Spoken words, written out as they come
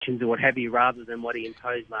or what have you, rather than what he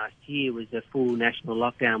imposed last year was a full national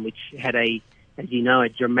lockdown, which had as you know, a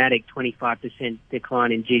dramatic 25%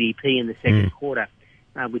 decline in GDP in the second quarter,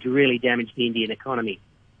 which really damaged the Indian economy.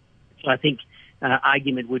 So I think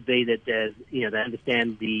argument would be that they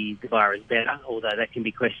understand the virus better, although that can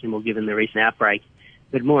be questionable given the recent outbreak.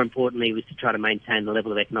 But more importantly, was to try to maintain the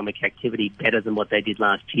level of economic activity better than what they did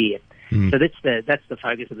last year. So that's the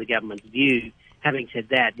focus of the government's view. Having said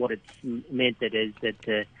that, what it's meant is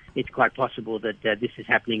that it's quite possible that this is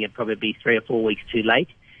happening at probably 3 or 4 weeks too late,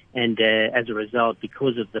 and as a result,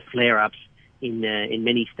 because of the flare-ups in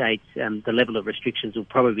many states, the level of restrictions will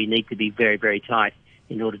probably need to be very, very tight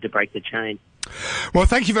in order to break the chain. Well,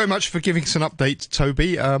 thank you very much for giving us an update,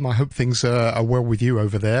 Toby. I hope things are well with you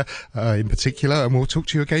over there in particular, and we'll talk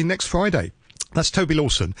to you again next Friday. That's Toby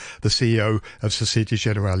Lawson, the CEO of Societe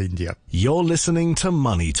Generale India. You're listening to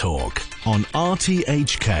Money Talk on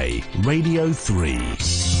RTHK Radio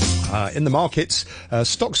 3. In the markets,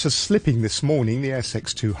 stocks are slipping this morning. The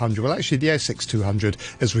ASX 200, well, actually, the ASX 200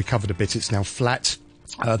 has recovered a bit. It's now flat.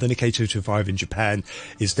 The Nikkei 225 in Japan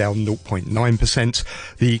is down 0.9%.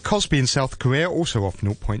 The Kospi in South Korea also off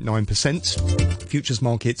 0.9%. Futures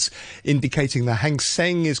markets indicating the Hang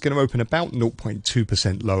Seng is going to open about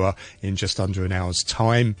 0.2% lower in just under an hour's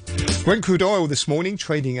time. Brent crude oil this morning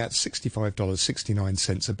trading at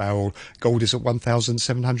 $65.69 a barrel. Gold is at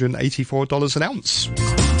 $1,784 an ounce.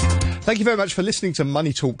 Thank you very much for listening to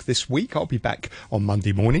Money Talk this week. I'll be back on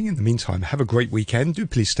Monday morning. In the meantime, have a great weekend. Do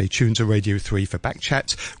please stay tuned to Radio 3 for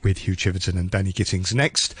Backchat with Hugh Chiverton and Danny Gittings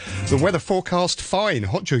next. The weather forecast, fine.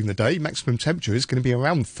 Hot during the day. Maximum temperature is going to be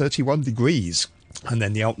around 31 degrees. And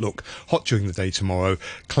then the outlook, hot during the day tomorrow,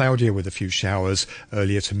 cloudier with a few showers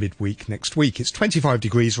earlier to midweek next week. It's 25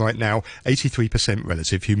 degrees right now, 83%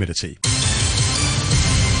 relative humidity.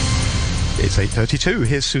 It's 8:32.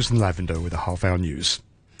 Here's Susan Lavender with a half-hour news.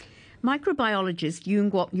 Microbiologist Yoon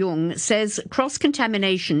Kwok Yung says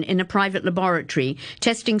cross-contamination in a private laboratory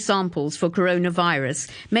testing samples for coronavirus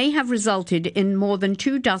may have resulted in more than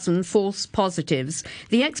 24 false positives.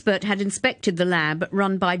 The expert had inspected the lab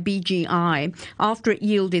run by BGI after it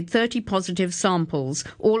yielded 30 positive samples,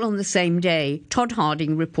 all on the same day. Todd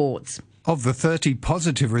Harding reports. Of the 30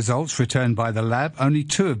 positive results returned by the lab, only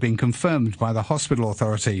 2 have been confirmed by the hospital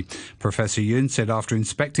authority. Professor Yoon said after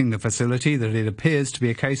inspecting the facility that it appears to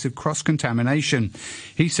be a case of cross-contamination.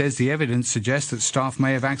 He says the evidence suggests that staff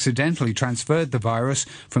may have accidentally transferred the virus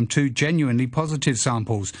from 2 genuinely positive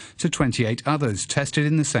samples to 28 others tested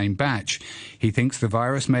in the same batch. He thinks the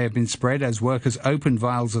virus may have been spread as workers opened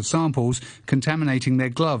vials of samples, contaminating their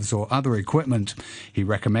gloves or other equipment. He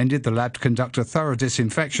recommended the lab conduct a thorough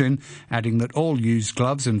disinfection, adding that all used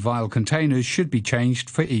gloves and vial containers should be changed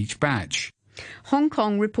for each batch. Hong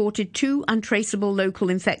Kong reported 2 untraceable local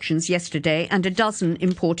infections yesterday and a dozen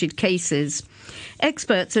imported cases.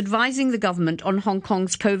 Experts advising the government on Hong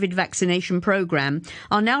Kong's COVID vaccination programme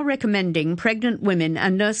are now recommending pregnant women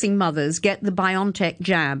and nursing mothers get the BioNTech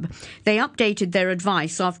jab. They updated their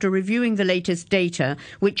advice after reviewing the latest data,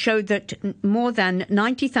 which showed that more than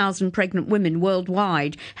 90,000 pregnant women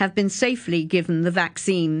worldwide have been safely given the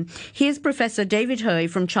vaccine. Here's Professor David Hui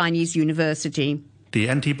from Chinese University. The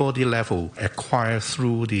antibody level acquired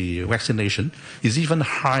through the vaccination is even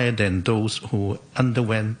higher than those who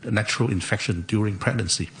underwent natural infection during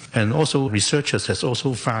pregnancy. And also researchers has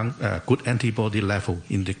also found a good antibody level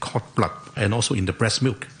in the cord blood and also in the breast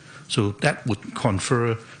milk. So that would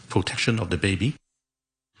confer protection of the baby.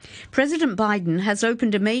 President Biden has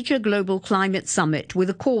opened a major global climate summit with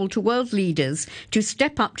a call to world leaders to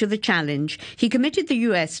step up to the challenge. He committed the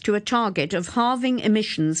US to a target of halving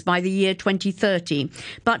emissions by the year 2030,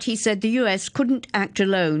 but he said the US couldn't act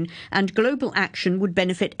alone and global action would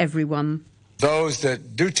benefit everyone. Those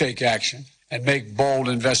that do take action and make bold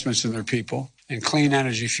investments in their people and clean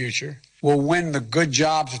energy future will win the good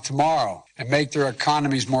jobs of tomorrow and make their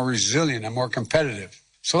economies more resilient and more competitive.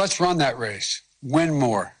 So let's run that race. Win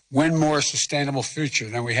more sustainable future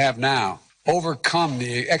than we have now. Overcome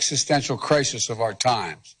the existential crisis of our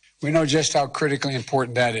times. We know just how critically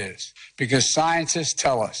important that is because scientists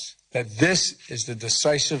tell us that this is the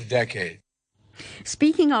decisive decade.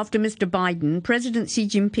 Speaking after Mr. Biden, President Xi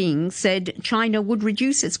Jinping said China would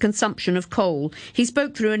reduce its consumption of coal. He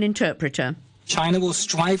spoke through an interpreter. China will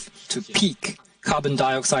strive to peak carbon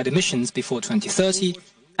dioxide emissions before 2030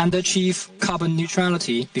 and achieve carbon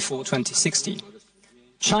neutrality before 2060.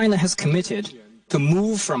 China has committed to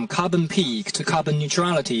move from carbon peak to carbon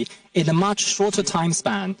neutrality in a much shorter time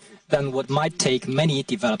span than what might take many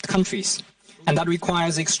developed countries. And that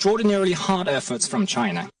requires extraordinarily hard efforts from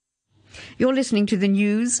China. You're listening to the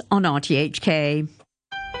news on RTHK.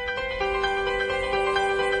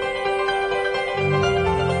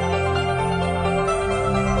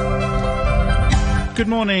 Good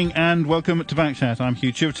morning and welcome to Backchat. I'm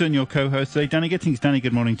Hugh Chiverton, your co-host today. Danny Gittings. Danny,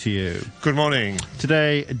 good morning to you. Good morning.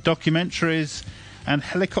 Today, documentaries and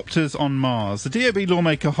helicopters on Mars. The DOB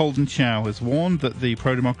lawmaker Holden Chow has warned that the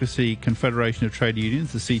pro-democracy Confederation of Trade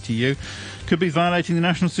Unions, the CTU, could be violating the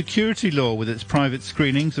national security law with its private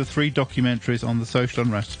screenings of 3 documentaries on the social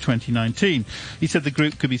unrest of 2019. He said the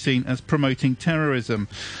group could be seen as promoting terrorism.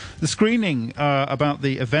 The screening about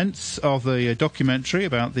the events of the documentary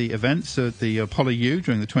about the events at the Apollo U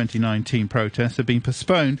during the 2019 protests have been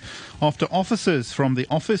postponed after officers from the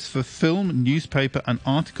Office for Film, Newspaper and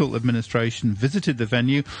Article Administration visited the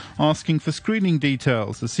venue asking for screening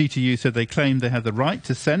details. The CTU said they claimed they had the right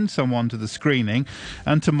to send someone to the screening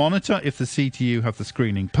and to monitor if the CTU have the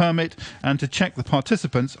screening permit and to check the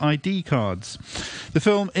participants' ID cards. The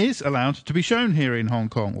film is allowed to be shown here in Hong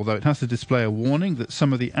Kong, although it has to display a warning that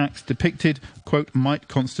some of the acts depicted, quote, might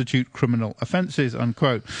constitute criminal offences,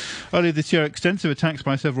 unquote. Earlier this year, extensive attacks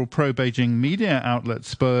by several pro-Beijing media outlets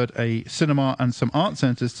spurred a cinema and some art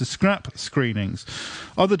centres to scrap screenings.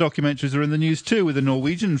 Other documentaries are in the news too, with the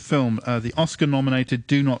Norwegian film, the Oscar-nominated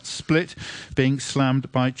Do Not Split, being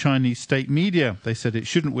slammed by Chinese state media. They said it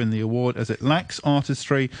shouldn't win the award as it lacks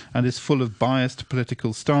artistry and is full of biased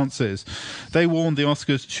political stances. They warned the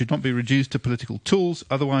Oscars should not be reduced to political tools,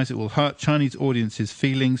 otherwise it will hurt Chinese audiences'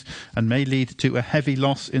 feelings and may lead to a heavy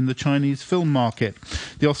loss in the Chinese film market.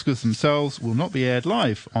 The Oscars themselves will not be aired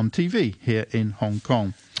live on TV here in Hong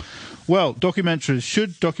Kong. Well, documentaries.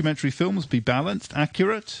 Should documentary films be balanced,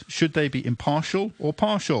 accurate? Should they be impartial or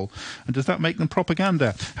partial? And does that make them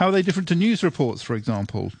propaganda? How are they different to news reports, for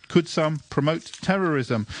example? Could some promote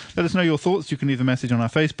terrorism? Let us know your thoughts. You can leave a message on our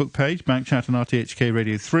Facebook page, Backchat and RTHK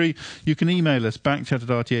Radio 3. You can email us,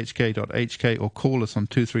 backchat@rthk.hk, or call us on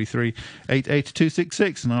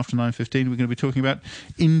 233-88266. And after 9:15, we're going to be talking about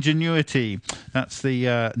Ingenuity. That's the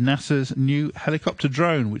NASA's new helicopter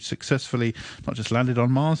drone, which successfully not just landed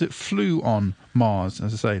on Mars, it flew on Mars,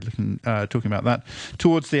 as I say, talking about that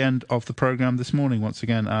towards the end of the programme this morning. Once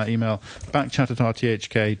again, our email,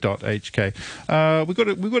 backchat@rthk.hk.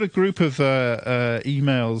 We've got a group of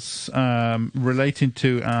emails relating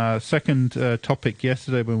to our second topic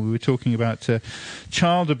yesterday when we were talking about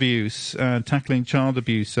child abuse, tackling child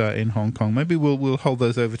abuse in Hong Kong. Maybe we'll hold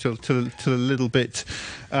those over till a little bit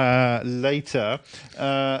later.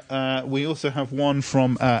 We also have one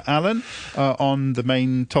from Alan on the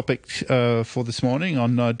main topic for this morning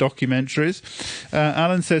on documentaries.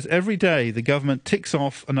 Alan says, every day the government ticks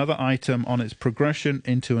off another item on its progression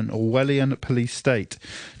into an Orwellian police state.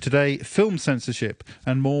 Today, film censorship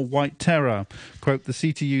and more white terror. Quote, the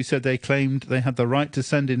CTU said they claimed they had the right to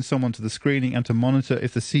send in someone to the screening and to monitor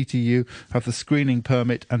if the CTU have the screening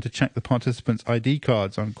permit and to check the participants' ID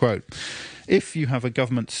cards, unquote. If you have a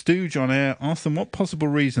government stooge on air, ask them what possible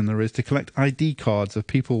reason there is to collect ID cards of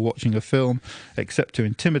people watching a film, except to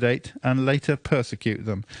intimidate and later persecute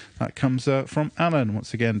them. That comes from Alan.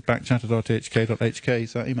 Once again, backchat@rthk.hk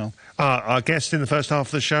is our email. Our guest in the first half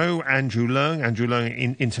of the show, Andrew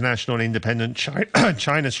Leung, international and independent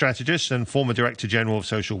China strategist and former Director General of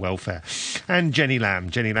Social Welfare. And Jenny Lam.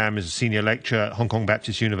 Jenny Lam is a senior lecturer at Hong Kong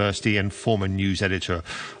Baptist University and former news editor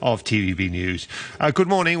of TVB News. Good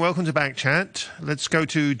morning. Welcome to Backchat. Let's go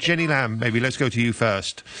to Jenny Lam. Maybe let's go to you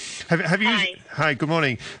first. Have you? Hi. Good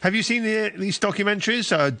morning. Have you seen these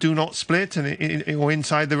documentaries? Do Not Split or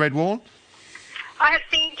Inside the Red Wall? I have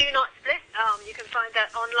seen Do Not Split. You can find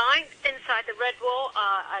that online, Inside the Red Wall.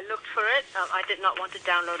 I looked for it. I did not want to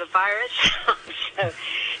download a virus. so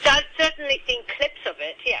I've certainly seen clips of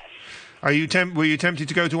it, yes. Were you tempted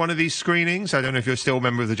to go to one of these screenings? I don't know if you're still a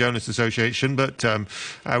member of the Journalists Association, but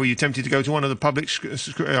were you tempted to go to one of the public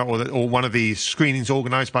or one of the screenings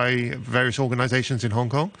organised by various organisations in Hong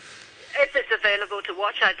Kong? If it's available to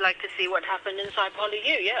watch, I'd like to see what happened inside Apollo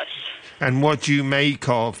U, yes. And what do you make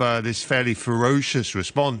of this fairly ferocious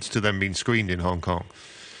response to them being screened in Hong Kong?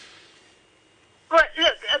 Well,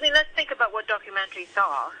 look, I mean, let's think about what documentaries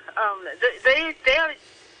are. They are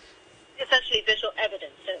essentially visual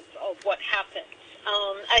evidence of what happened.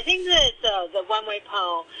 I think that the one-way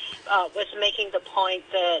poll was making the point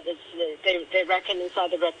that they reckon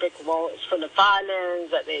inside the red brick wall is full of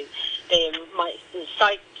violence, that they might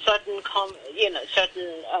cite certain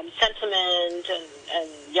sentiment, and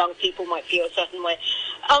young people might feel a certain way.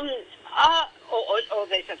 Or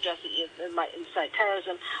they suggest it might incite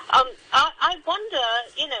terrorism. I wonder,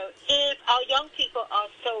 if our young people are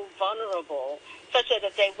so vulnerable, such that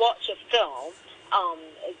if they watch a film,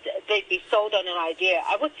 they'd be sold on an idea.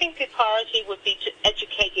 I would think the priority would be to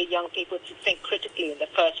educate your young people to think critically in the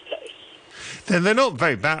first place. They're not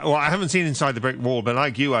very bad. Well, I haven't seen Inside the Brick Wall, but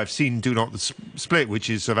like you, I've seen Do Not Split, which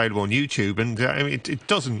is available on YouTube, and I mean, it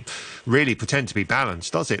doesn't really pretend to be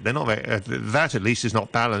balanced, does it? They're not very, that at least is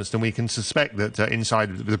not balanced, and we can suspect that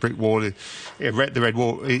Inside the Brick Wall, the Red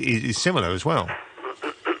Wall, is similar as well.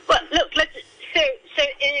 Well, look, so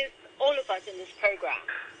if all of us in this program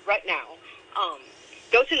right now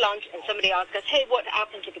go to lunch and somebody asks us, hey, what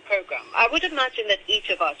happened to the program? I would imagine that each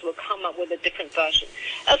of us will come up with a different version.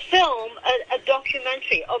 A film, a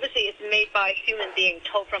documentary, obviously it's made by a human being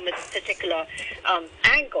told from a particular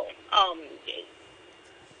angle.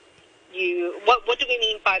 What do we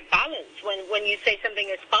mean by balance? When you say something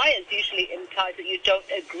is biased, usually implies that you don't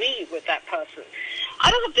agree with that person.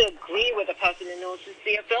 I don't have to agree with a person in order to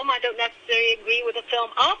see a film. I don't necessarily agree with a film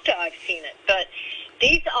after I've seen it. But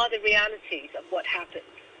these are the realities of what happens.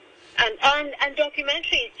 And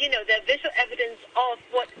documentaries, they're visual evidence of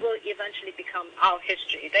what will eventually become our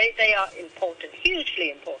history. They are important, hugely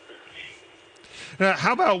important.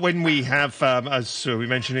 How about when we have, as we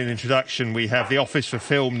mentioned in the introduction, we have the Office for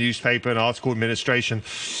Film, Newspaper and Article Administration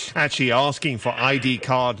actually asking for ID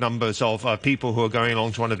card numbers of people who are going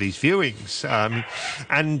along to one of these viewings.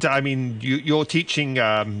 And I mean, you're teaching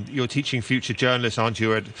future journalists, aren't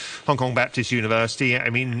you, at Hong Kong Baptist University? I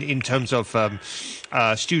mean, in terms of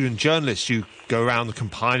student journalists, you go around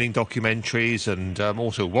compiling documentaries and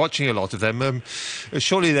also watching a lot of them.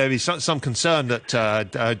 Surely there is some concern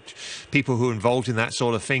that people who are involved in that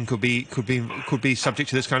sort of thing could be subject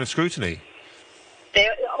to this kind of scrutiny.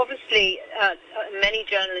 Obviously, many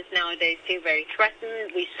journalists nowadays feel very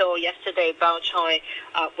threatened. We saw yesterday Bao Choi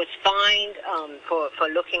was fined for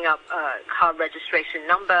looking up car registration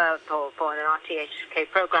number for an RTHK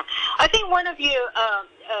program. I think one of you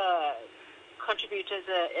contributors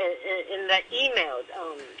in that email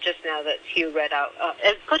just now that Hugh read out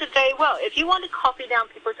put it very well. If you want to copy down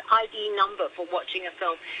people's ID number for watching a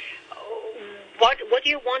film, what do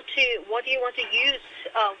you want to use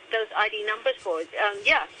those ID numbers for?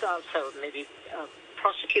 So maybe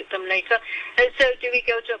prosecute them later. And so do we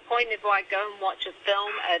go to a point if I go and watch a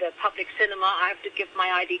film at a public cinema, I have to give my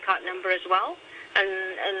ID card number as well?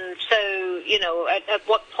 And so, at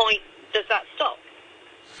what point does that stop?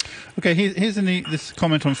 Okay, here's this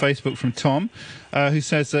comment on Facebook from Tom, who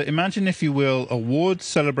says, imagine, if you will, awards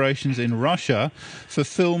celebrations in Russia for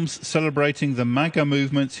films celebrating the MAGA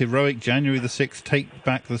movement's heroic January the 6th Take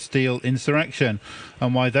Back the Steel insurrection,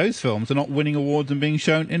 and why those films are not winning awards and being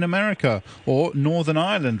shown in America, or Northern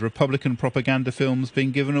Ireland Republican propaganda films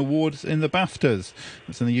being given awards in the BAFTAs.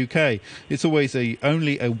 That's in the UK. It's always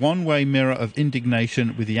only a one-way mirror of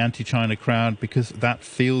indignation with the anti-China crowd because that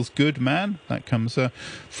feels good, man. That comes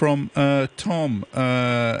from Tom,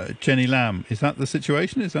 Jenny Lam. Is that the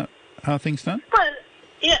situation? Is that how things stand? Well,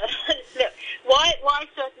 yeah. Look, why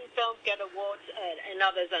certain films get awards and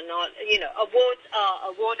others are not? Awards are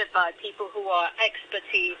awarded by people who are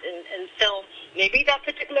expertise in film. Maybe that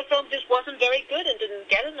particular film just wasn't very good and didn't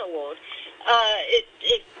get an award.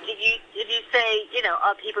 If you say,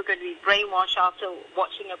 are people going to be brainwashed after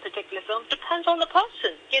watching a particular film? Depends on the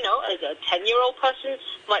person. As a 10-year-old person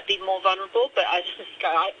might be more vulnerable, but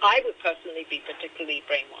I would personally be particularly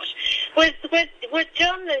brainwashed. With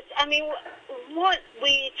journalists, I mean, what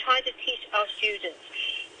we try to teach our students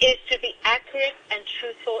is to be accurate and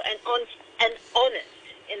truthful and honest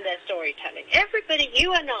in their storytelling. Everybody,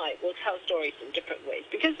 you and I, will tell stories in different ways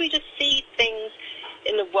because we just see things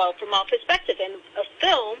in the world from our perspective, and a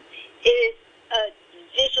film is a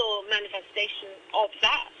visual manifestation of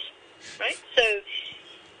that, right? So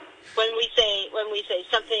when we say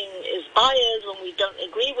something is biased, when we don't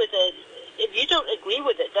agree with it, if you don't agree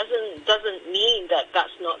with it, doesn't mean that that's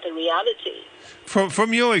not the reality.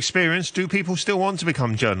 From your experience, do people still want to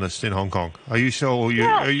become journalists in Hong Kong? Are you still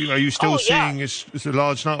are you still seeing is a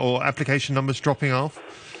large number or application numbers dropping off?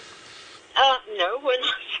 No, we're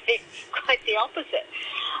not saying quite the opposite.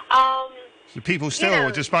 So people still,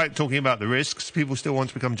 despite talking about the risks, people still want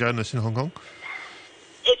to become journalists in Hong Kong?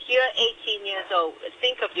 If you're 18 years old,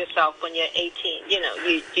 think of yourself when you're 18.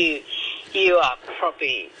 You are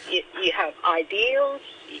probably, you have ideals.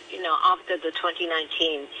 After the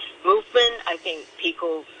 2019 movement, I think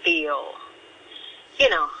people feel,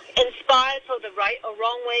 inspired for the right or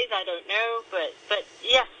wrong ways. I don't know, but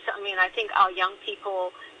yes, I mean, I think our young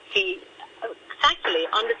people thankfully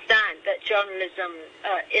understand that journalism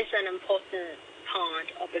is an important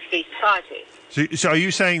part of a free society. So are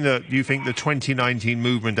you saying that you think the 2019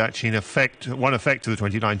 movement actually, one effect of the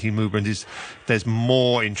 2019 movement is there's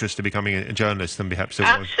more interest in becoming a journalist than perhaps there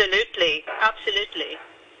was? Absolutely.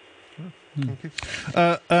 Thank you.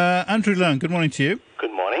 Andrew Leung, good morning to you.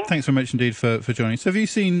 Good morning. morning. Thanks very much indeed for joining us. Have you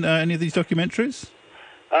seen any of these documentaries?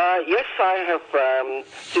 Yes, I have,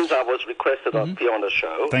 since I was requested to be on the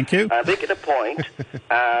show. Thank you. I make it a point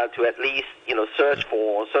to at least, search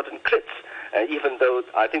for certain clips, even though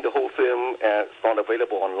I think the whole film is not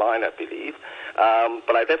available online, I believe.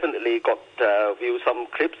 But I definitely got view some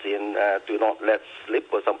clips in Do Not Let Slip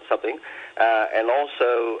or something, and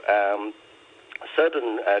also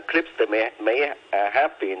certain clips that may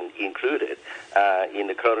have been included in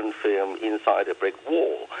the current film Inside a Brick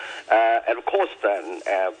Wall. And of course then,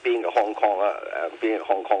 being a Hong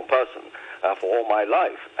Kong person for all my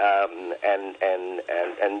life,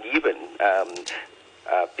 and even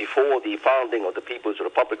before the founding of the People's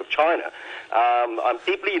Republic of China, I'm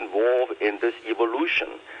deeply involved in this evolution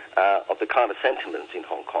of the kind of sentiments in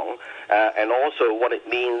Hong Kong, and also what it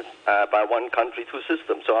means by one country, two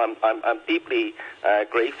systems. So I'm deeply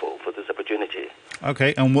grateful for this opportunity.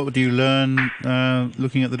 Okay, and what do you learn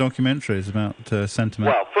looking at the documentaries about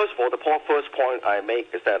sentiment? Well, first of all, the first point I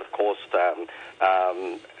make is that, of course,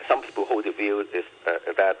 some people hold the view is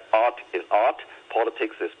that art is art,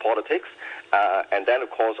 politics is politics, and then, of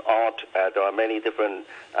course, art, there are many different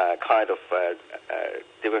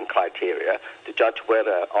different criteria to judge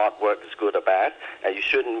whether artwork is good or bad, and you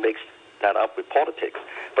shouldn't mix that up with politics.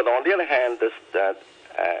 But on the other hand, this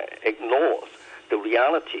ignores the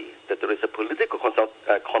reality that there is a political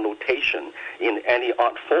connotation in any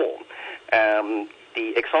art form.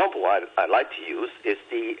 The example I like to use is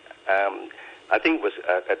the, I think it was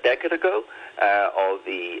a decade ago, of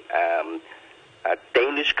the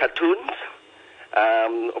Danish cartoons.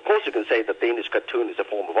 Of course, you can say that Danish cartoon is a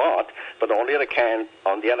form of art, but on the other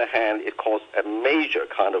hand, it caused a major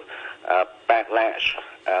kind of backlash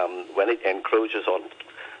when it encroaches on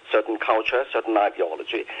certain culture, certain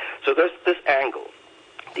ideology. So there's this angle.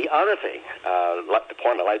 The other thing, the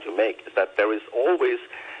point I like to make, is that there is always,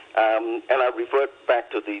 and I revert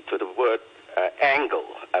back to the word angle.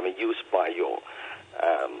 I mean, used by your,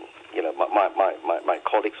 my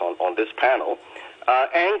colleagues on this panel.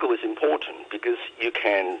 Angle is important because you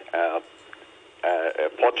can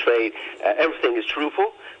portray everything is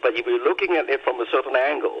truthful, but if you're looking at it from a certain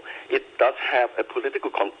angle, it does have a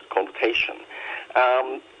political connotation.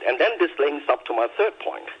 And then this links up to my third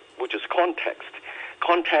point, which is context.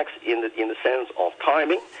 Context in the sense of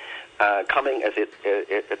timing, coming as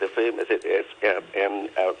the film as it is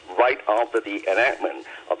right after the enactment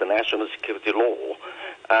of the national security law,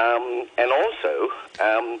 and also.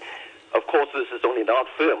 Of course, this is only an art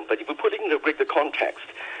film, but if we put it in the greater context,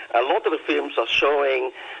 a lot of the films are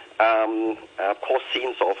showing, of course,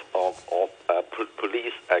 scenes of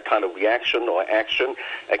police kind of reaction or action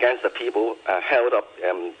against the people held up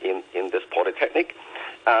in this polytechnic,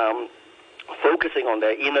 focusing on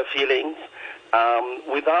their inner feelings,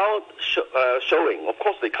 without showing. Of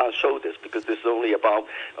course, they can't show this because this is only about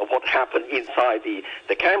what happened inside the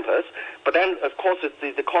campus. But then, of course,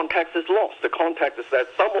 the context is lost. The context is that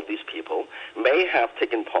some of these people may have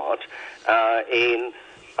taken part in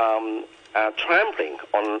trampling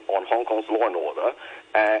on Hong Kong's law and order,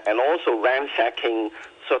 and also ransacking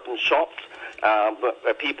certain shops.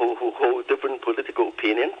 People who hold different political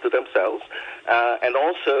opinions to themselves, and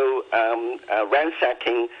also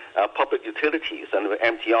ransacking public utilities and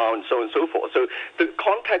MTR and so on and so forth. So the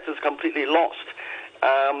context is completely lost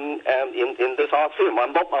in this art film.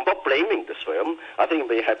 I'm not blaming this film. I think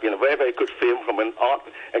they have been a very, very good film from an art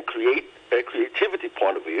and creativity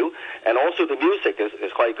point of view, and also the music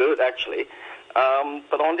is quite good, actually.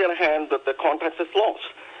 But on the other hand, the context is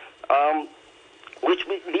lost. Which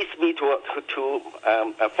leads me to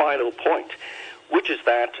a final point, which is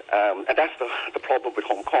that, and that's the problem with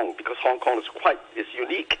Hong Kong, because Hong Kong is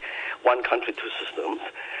unique, one country, two systems,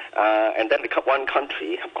 and then one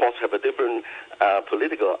country, of course, have a different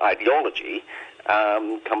political ideology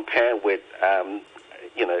compared with,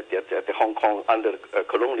 the Hong Kong under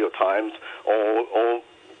colonial times or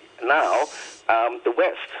now the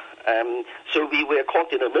West. So we were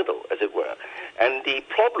caught in the middle, as it were, and the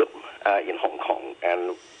problem in Hong Kong,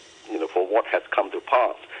 and for what has come to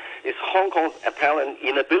pass, is Hong Kong's apparent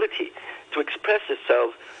inability to express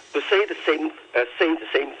itself, to say the same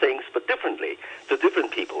things but differently to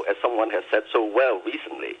different people, as someone has said so well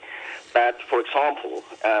recently. That, for example,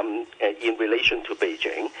 in relation to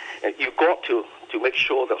Beijing, you've got to make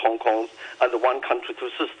sure that Hong Kong's under one country, two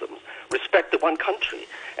systems, respect the one country,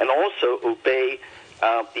 and also obey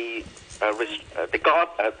the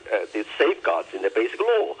safeguards in the basic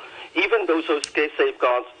law. Even though those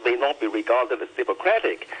safeguards may not be regarded as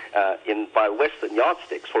democratic by Western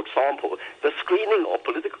yardsticks, for example, the screening of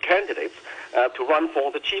political candidates to run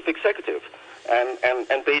for the chief executive.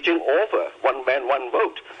 and Beijing offer one man, one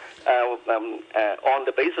vote on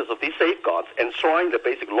the basis of these safeguards, enshrine the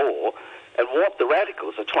basic law. And what the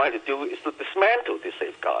radicals are trying to do is to dismantle these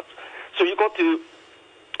safeguards. So you've got to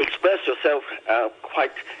express yourself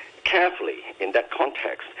quite carefully in that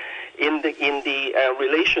context. In the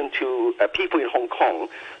relation to people in Hong Kong,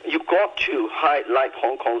 you've got to highlight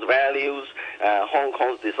Hong Kong's values, Hong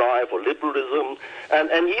Kong's desire for liberalism,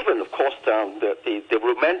 and even, of course, the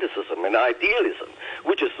romanticism and idealism,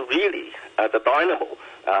 which is really the dynamo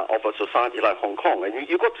of a society like Hong Kong. And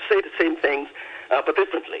you've got to say the same things, but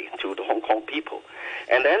differently to the Hong Kong people.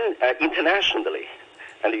 And then internationally,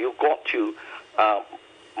 and you've got to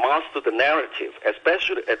master the narrative,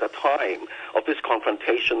 especially at the time of this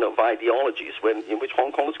confrontation of ideologies in which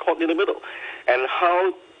Hong Kong is caught in the middle. And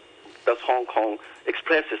how does Hong Kong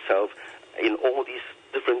express itself in all these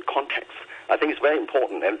different contexts? I think it's very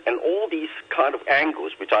important. And all these kind of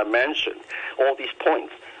angles which I mentioned, all these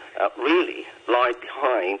points, really lie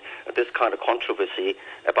behind this kind of controversy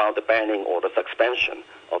about the banning or the suspension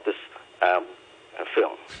of this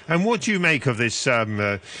film. And what do you make of this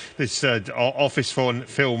Office for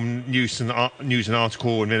Film News and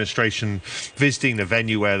Article Administration visiting the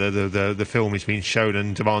venue where the film is being shown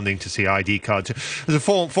and demanding to see ID cards? As a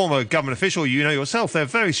former government official, you know yourself, they're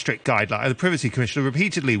very strict guidelines. The Privacy Commissioner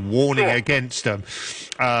repeatedly warning against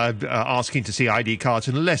asking to see ID cards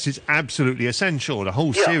unless it's absolutely essential. A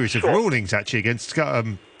whole series of rulings actually against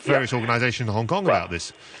various organisations in Hong Kong about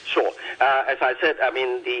this. Sure. As I said, I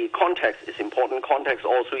mean, the context is important. Context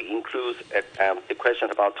also includes the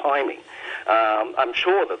question about timing. I'm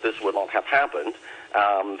sure that this would not have happened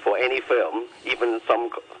for any film, even some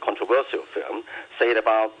controversial film, say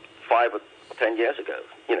about 5 or 10 years ago.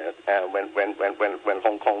 You know, when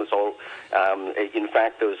Hong Kong is all, in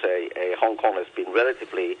fact, there's a Hong Kong has been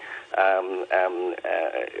relatively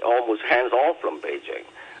almost hands off from Beijing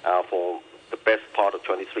for the best part of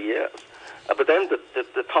 23 years. But then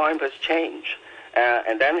the time has changed,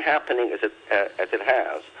 and then happening as it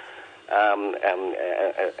has,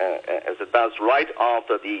 as it does right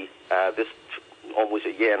after this almost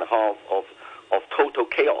a year and a half of total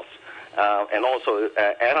chaos, and also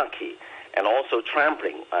anarchy, and also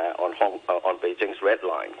trampling on Beijing's red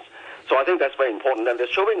lines. So I think that's very important. And the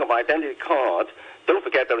showing of identity card. Don't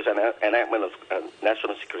forget there is an enactment of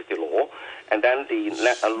national security law, and then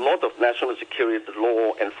a lot of national security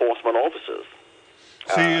law enforcement officers.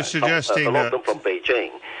 So you're suggesting a lot of them from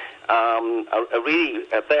Beijing are really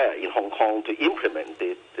there in Hong Kong to implement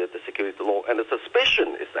the security law. And the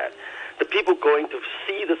suspicion is that the people going to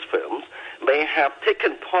see these films may have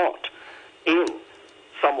taken part in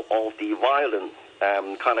some of the violent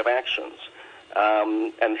kind of actions.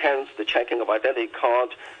 And hence the checking of identity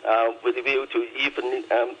card with a view to even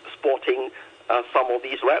sporting some of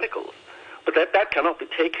these radicals. But that cannot be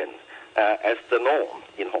taken as the norm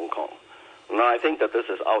in Hong Kong. And I think that this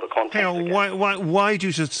is out of context. Hang on, why do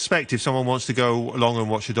you suspect, if someone wants to go along and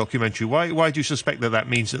watch a documentary, why do you suspect that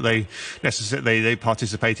means that they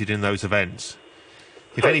participated in those events?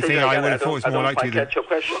 If anything, I would have thought it's more likely that...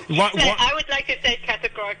 I would like to say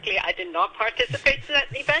categorically I did not participate in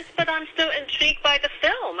that event, but I'm still intrigued by the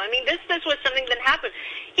film. I mean, this was something that happened.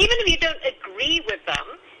 Even if you don't agree with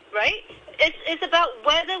them, right, it's about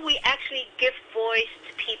whether we actually give voice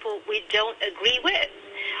to people we don't agree with.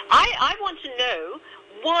 I want to know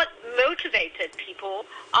what motivated people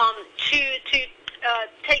to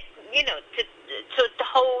take, to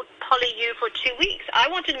hold PolyU for 2 weeks. I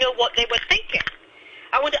want to know what they were thinking.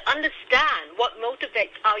 I want to understand what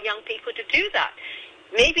motivates our young people to do that.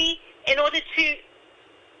 Maybe in order to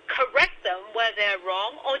correct them where they're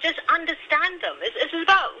wrong, or just understand them. It's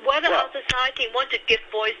about whether our society wants to give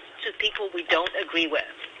voice to people we don't agree with.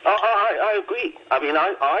 I agree. I mean,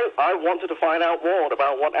 I wanted to find out more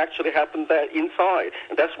about what actually happened there inside,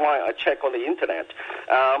 and that's why I check on the internet.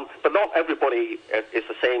 But not everybody is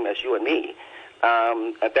the same as you and me.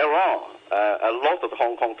 There are a lot of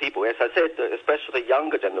Hong Kong people, as I said, especially the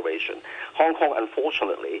younger generation. Hong Kong,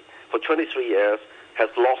 unfortunately, for 23 years, has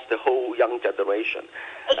lost the whole young generation.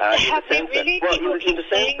 Have they really? People keep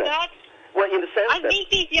saying that? Well, in the sense I meet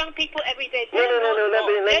these young people every day. No. Let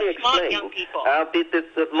me smart explain. Young people.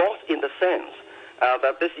 The loss in the sense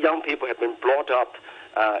that these young people have been brought up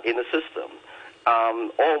in a system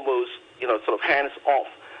almost, sort of hands off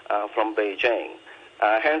from Beijing,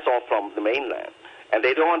 hands off from the mainland, and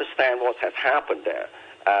they don't understand what has happened there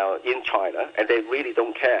in China, and they really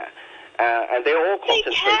don't care. And they all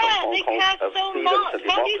concentrate on Hong Kong's freedoms and democracy.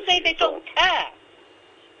 How do you say they don't care?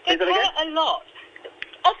 They care a lot.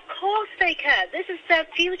 Of course they care. This is their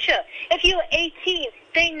future. If you're 18,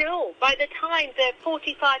 they know by the time they're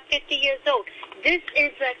 45, 50 years old, this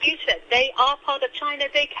is their future. They are part of China.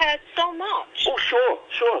 They care so much. Oh, sure.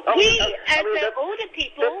 The older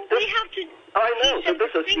people, we have to... I know. So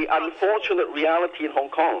this is the unfortunate reality in Hong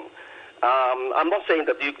Kong. I'm not saying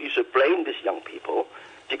that you should blame these young people,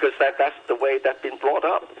 because that's the way they've been brought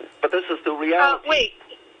up. But this is the reality.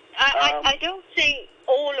 I don't think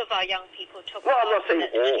all of our young people took part I'm not saying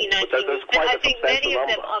all, but there's quite I think many of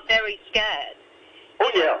them are very scared.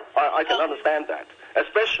 Oh, yeah, I can understand that.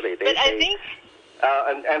 Especially,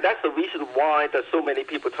 and that's the reason why there's so many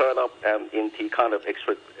people turn up in the kind of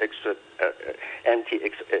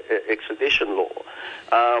anti-extradition law.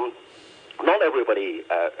 Not everybody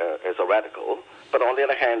is a radical, but on the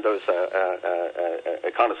other hand, there's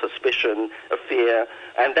a kind of suspicion, a fear,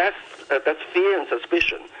 and that's fear and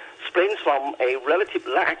suspicion springs from a relative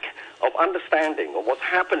lack of understanding of what's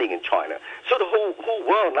happening in China. So the whole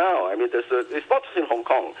world now, I mean, it's not just in Hong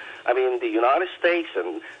Kong. I mean, the United States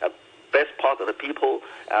and best part of the people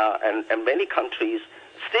and many countries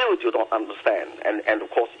still do not understand. And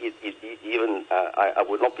of course, even I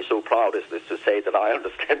would not be so proud as this to say that I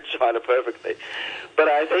understand China perfectly. But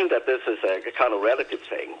I think that this is a kind of relative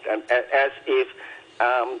thing. And as if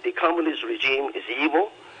the communist regime is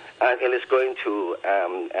evil, and it's going to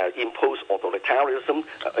impose authoritarianism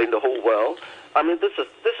in the whole world. I mean, this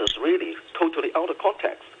is really totally out of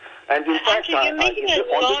context. And in fact, on this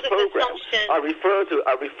program, I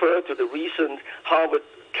refer to the recent Harvard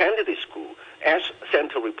Kennedy School Ash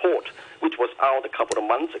Center report, which was out a couple of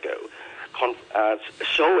months ago,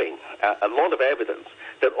 showing a lot of evidence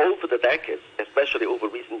that over the decades, especially over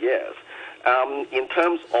recent years, in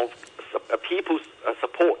terms of people's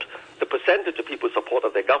support, the percentage of people's support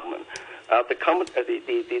of their government, the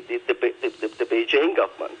Beijing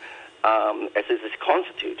government, as it is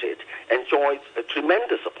constituted, enjoys a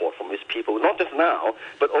tremendous support from its people, not just now,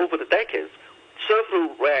 but over the decades,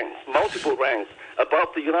 several ranks, multiple ranks above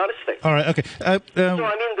the United States. All right, okay. So I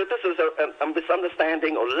mean that this is a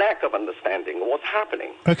misunderstanding or lack of understanding of what's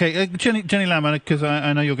happening. Okay, Jenny Lam, because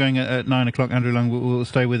I know you're going at 9 o'clock. Andrew Lung will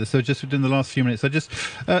stay with us. So just within the last few minutes,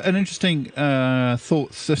 an interesting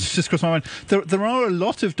thought just crossed my mind. There are a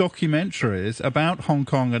lot of documentaries about Hong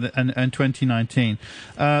Kong and 2019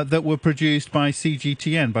 that were produced by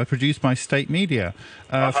CGTN, produced by state media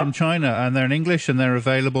from China, and they're in English and they're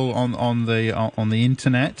available on the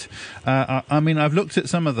internet. I mean, I've looked at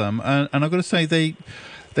some of them, and I've got to say they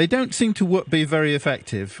don't seem to be very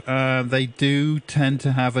effective. They do tend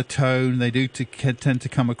to have a tone. They do tend to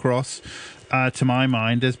come across, to my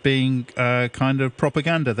mind, as being kind of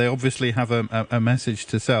propaganda. They obviously have a message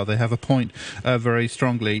to sell. They have a point very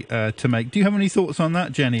strongly to make. Do you have any thoughts on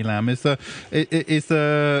that, Jenny Lam? Should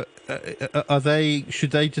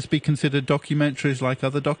they just be considered documentaries like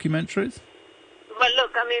other documentaries? Well,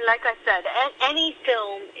 look, I mean, like I said, any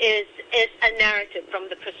film is a narrative from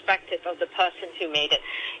the perspective of the person who made it.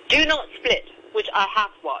 Do Not Split, which I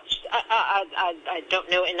have watched. I don't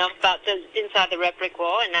know enough about the Inside the Red Brick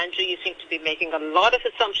Wall, and Andrew, you seem to be making a lot of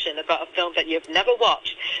assumption about a film that you've never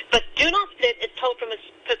watched. But Do Not Split is told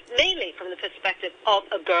mainly from the perspective of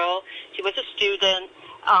a girl. She was a student.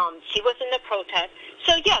 She was in a protest.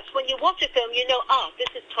 So yes, when you watch a film, you know, this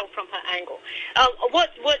is told from her angle. What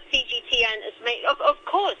CGTN is made of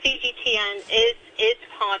course, CGTN is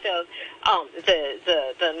part of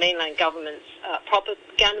the mainland government's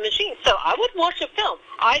propaganda machine. So I would watch a film.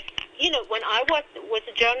 When I was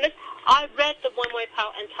a journalist, I read the One Way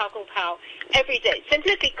Pao and Tao Kung Pao every day,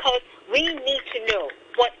 simply because we need to know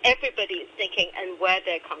what everybody is thinking and where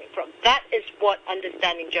they're coming from. That is what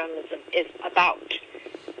understanding journalism is about.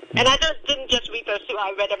 And I didn't just read those two,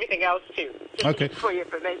 I read everything else too, just for your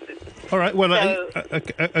information. All right, well,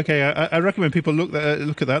 I recommend people look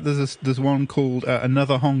at that. There's one called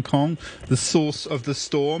Another Hong Kong, The Source of the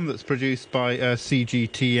Storm, that's produced by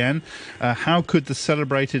CGTN. How could the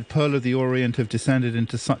celebrated Pearl of the Orient have descended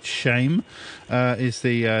into such shame, is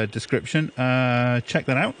the description. Check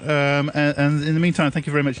that out. And in the meantime, thank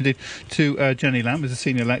you very much indeed to Jenny Lam, who's a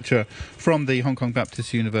senior lecturer from the Hong Kong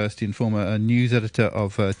Baptist University and former news editor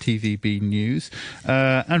of TVB News.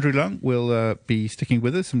 Andrew Lung will be sticking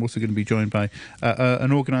with us, and we're also going to be joined by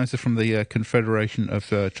an organiser from the Confederation of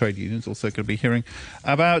Trade Unions, also going to be hearing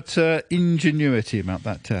about ingenuity, about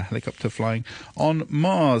that helicopter flying on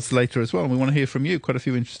Mars later as well. And we want to hear from you. Quite a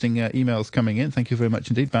few interesting emails coming in. Thank you very much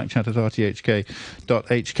indeed. Backchat at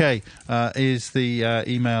rthk.hk is the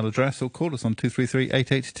email address, or call us on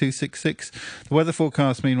 233-88266. The weather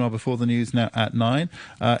forecast, meanwhile, before the news now at 9.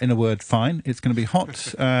 In a word, fine. It's going to be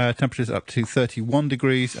hot temperatures up to 31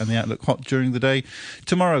 degrees, and the outlook hot during the day.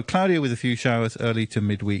 Tomorrow, cloudier with a few showers early to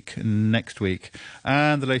midweek next week.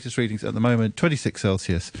 And the latest readings at the moment, 26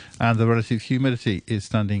 Celsius, and the relative humidity is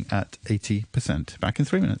standing at 80%. Back in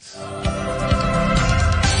 3 minutes.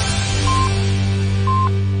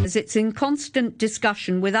 It's in constant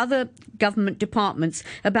discussion with other government departments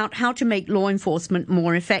about how to make law enforcement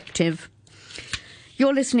more effective.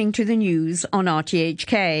 You're listening to the news on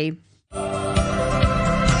RTHK.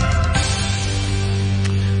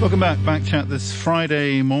 Welcome back. Backchat this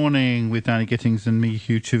Friday morning with Danny Gittings and me,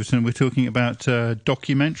 Hugh Chiverton. We're talking about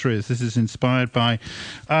documentaries. This is inspired by,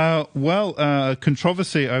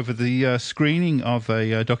 controversy over the screening of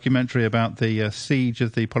a documentary about the siege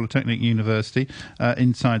of the Polytechnic University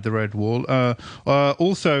inside the Red Wall.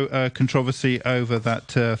 Also, controversy over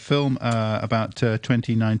that film about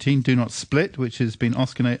 2019, Do Not Split, which has been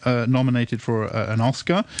nominated for an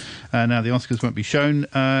Oscar. Now, the Oscars won't be shown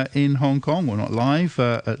in Hong Kong. We're not live.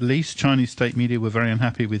 At least Chinese state media were very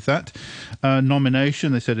unhappy with that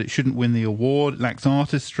nomination. They said it shouldn't win the award, it lacks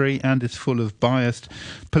artistry, and is full of biased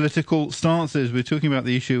political stances. We're talking about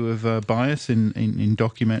the issue of bias in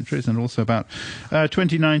documentaries, and also about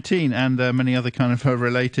 2019 and many other kind of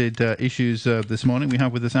related issues this morning. We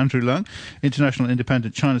have with us Andrew Leung, International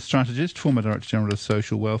Independent China Strategist, former Director General of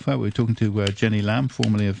Social Welfare. We're talking to Jenny Lam,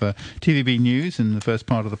 formerly of TVB News, in the first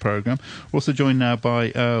part of the programme. We're also joined now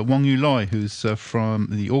by Wong Yu-Loi, who's from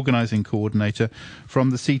the organising coordinator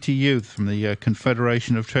from the CTU, from the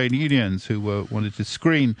Confederation of Trade Unions, who wanted to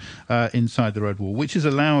screen inside the Red Wall, which is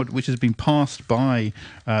allowed, which has been passed by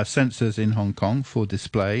censors in Hong Kong for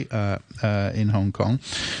display in Hong Kong.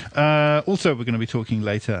 Also, we're going to be talking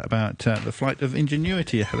later about the flight of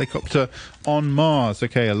Ingenuity, a helicopter on Mars.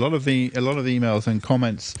 Okay, a lot of emails and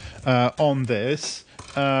comments on this.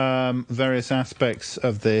 Various aspects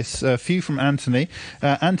of this. A few from Anthony.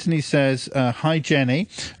 Anthony says, hi Jenny,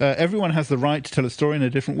 everyone has the right to tell a story in a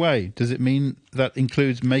different way. Does it mean that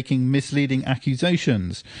includes making misleading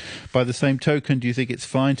accusations? By the same token, do you think it's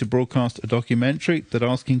fine to broadcast a documentary that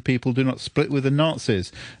asking people do not split with the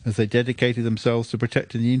Nazis, as they dedicated themselves to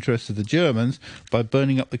protecting the interests of the Germans by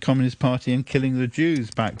burning up the Communist Party and killing the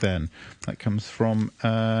Jews back then? That comes from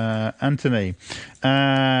Anthony.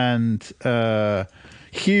 And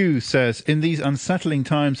Hugh says, in these unsettling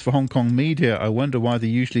times for Hong Kong media, I wonder why the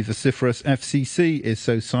usually vociferous FCC is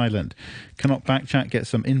so silent. Cannot Backchat get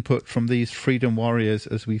some input from these freedom warriors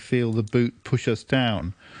as we feel the boot push us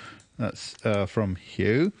down? That's from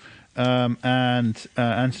Hugh. And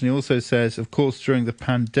Anthony also says, of course, during the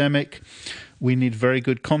pandemic, we need very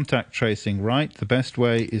good contact tracing, right? The best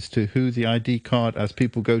way is to who the ID card as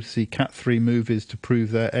people go to see Cat 3 movies to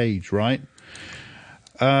prove their age, right?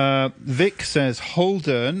 Vic says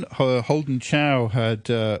Holden Chow had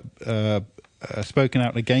spoken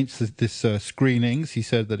out against this screenings. He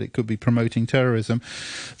said that it could be promoting terrorism.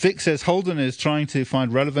 Vic says Holden is trying to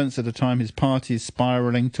find relevance at a time his party is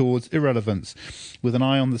spiralling towards irrelevance. With an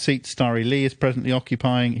eye on the seat Starry Lee is presently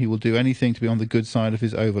occupying, he will do anything to be on the good side of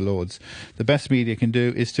his overlords. The best media can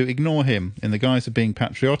do is to ignore him. In the guise of being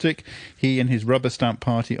patriotic, he and his rubber stamp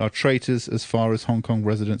party are traitors as far as Hong Kong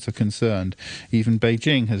residents are concerned. Even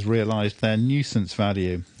Beijing has realised their nuisance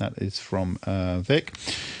value. That is from Vic.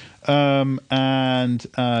 And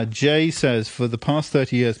Jay says, for the past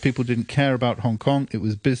 30 years, people didn't care about Hong Kong. It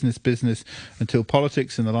was business until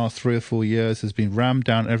politics in the last 3 or 4 years has been rammed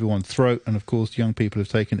down everyone's throat. And of course, young people have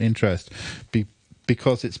taken interest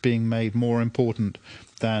because it's being made more important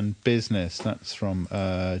than business. That's from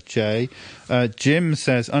Jay. Jim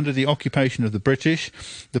says, under the occupation of the British,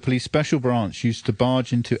 the police special branch used to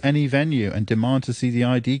barge into any venue and demand to see the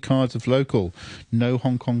ID cards of local. No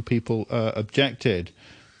Hong Kong people objected.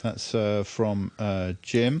 That's from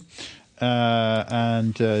Jim.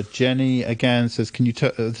 And Jenny again says, "Can you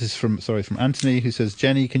tell?" This is from Anthony, who says,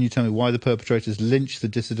 "Jenny, can you tell me why the perpetrators lynched the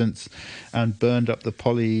dissidents and burned up the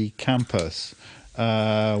Poly campus?"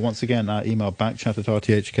 Once again, our email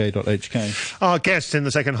backchat@rthk.hk. Our guest in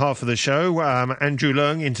the second half of the show, Andrew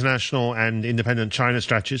Leung, International and Independent China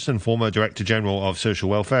Strategist and former Director General of Social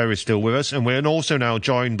Welfare, is still with us. And we're also now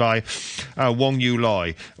joined by Wong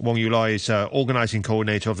Yu-Loi. Wong Yu-Loi is Organising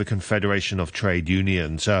Coordinator of the Confederation of Trade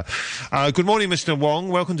Unions. Good morning, Mr. Wong.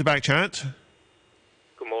 Welcome to Backchat.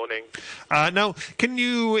 Good morning. Now, can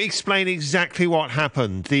you explain exactly what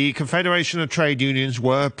happened? The Confederation of Trade Unions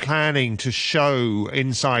were planning to show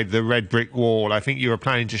inside the red brick wall. I think you were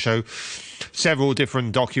planning to show several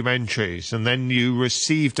different documentaries, and then you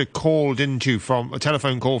received a call, didn't you, from a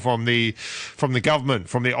telephone call from the government,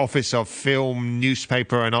 from the Office of Film,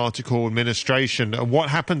 Newspaper and Article Administration. What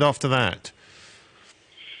happened after that?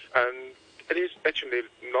 It is actually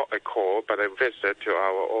not a call, but a visit to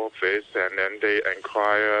our office, and then they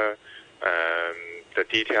inquire the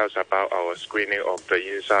details about our screening of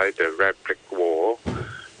the inside the red brick wall.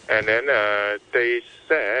 And then they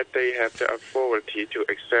said they have the authority to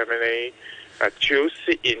examine, to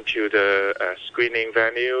sit into the screening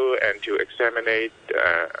venue and to examine,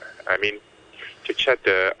 to check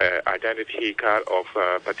the identity card of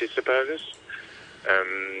participants.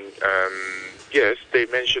 Yes, they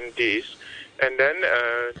mentioned this. And then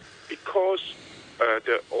because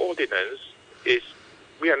the ordinance is,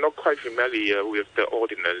 we are not quite familiar with the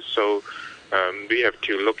ordinance, so we have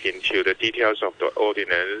to look into the details of the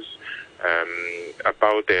ordinance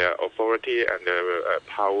about their authority and their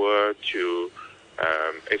power to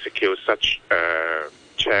execute such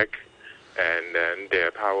check, and then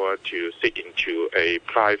their power to sit into a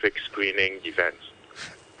private screening event.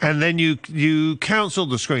 And then you cancelled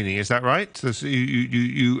the screening, is that right?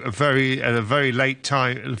 You at a very late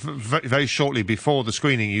time, very shortly before the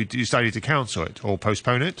screening, you decided to cancel it or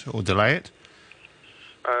postpone it or delay it?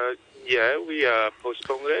 Yeah, we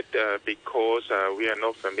postponed it because we are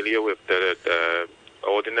not familiar with the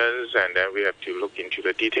ordinance, and then we have to look into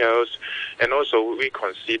the details. And also, we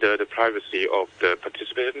consider the privacy of the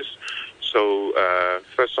participants. So,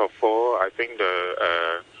 first of all, I think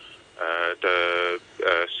the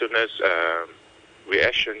soonest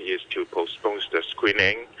reaction is to postpone the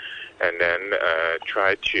screening, and then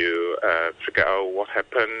try to figure out what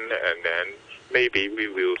happened, and then maybe we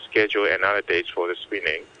will schedule another date for the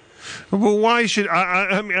screening. Well, why should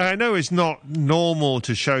I mean, I know it's not normal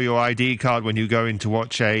to show your ID card when you go in to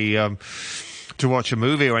watch a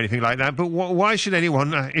movie or anything like that, but why should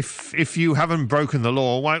anyone, if you haven't broken the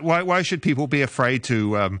law, why should people be afraid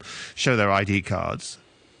to show their ID cards?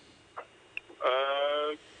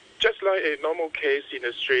 Just like a normal case in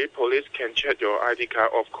the street, police can check your ID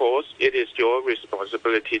card. Of course, it is your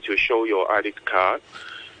responsibility to show your ID card.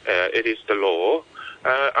 It is the law.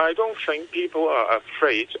 I don't think people are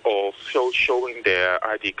afraid of showing their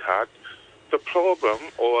ID card. The problem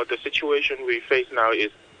or the situation we face now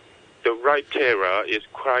is the right terror is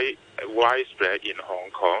quite widespread in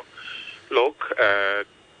Hong Kong. Look, the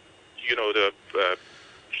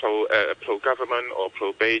pro-government or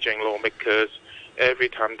pro-Beijing lawmakers, every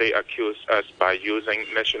time they accuse us by using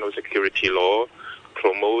national security law,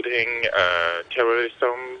 promoting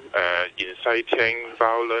terrorism, inciting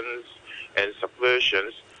violence and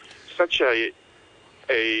subversions, such a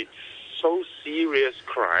so serious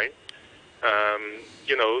crime,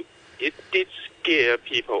 it did scare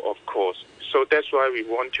people, of course. So that's why we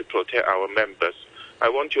want to protect our members. I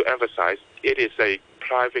want to emphasize it is a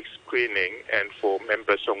private screening and for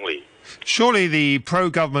members only. Surely the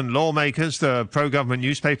pro-government lawmakers, the pro-government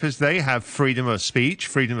newspapers, they have freedom of speech,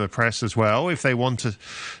 freedom of press as well. If they want to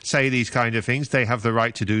say these kind of things, they have the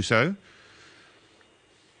right to do so.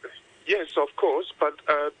 Yes, of course, but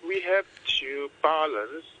we have to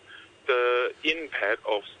balance the impact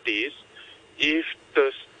of this. If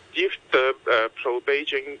the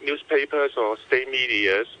pro-Beijing newspapers or state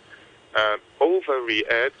medias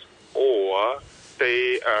overreact, or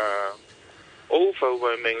they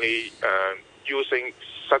overwhelmingly using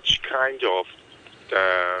such kind of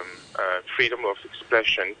freedom of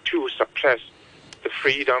expression to suppress the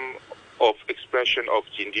freedom of expression of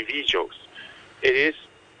individuals, it is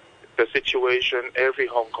the situation every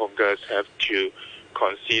Hong Kongers have to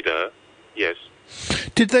consider. Yes.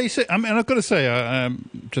 Did they say? I mean, I've got to say,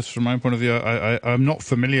 just from my point of view, I'm not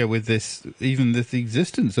familiar with this, even the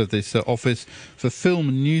existence of this Office for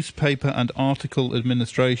Film, Newspaper and Article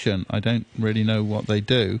Administration. I don't really know what they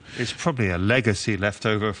do. It's probably a legacy left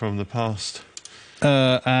over from the past.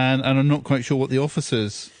 And I'm not quite sure what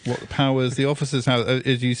powers the officers have.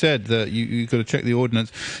 As you said, that you've got to check the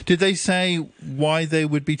ordinance. Did they say why they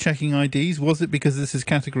would be checking IDs? Was it because this is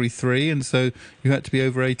Category 3 and so you had to be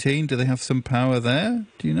over 18? Do they have some power there?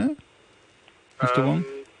 Do you know, Mr. Wong?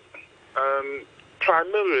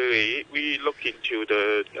 Primarily, we look into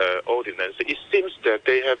the ordinance. It seems that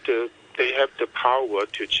they have the power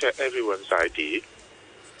to check everyone's ID.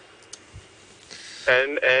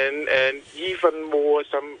 And even more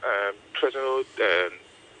some personal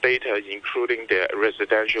data, including their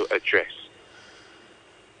residential address.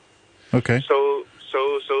 Okay. So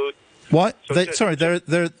what?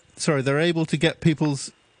 They're able to get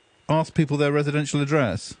ask people their residential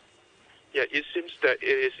address. Yeah, it seems that it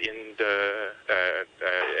is in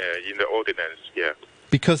the ordinance. Yeah.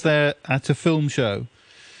 Because they're at a film show.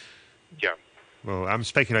 Yeah. Well, I'm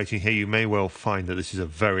speculating here. You may well find that this is a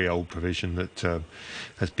very old provision that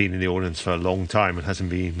has been in the ordinance for a long time and hasn't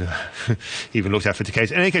been even looked at for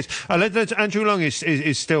decades. In any case, Andrew Leung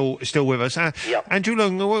is still with us. Yeah. Andrew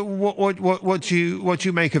Leung, what do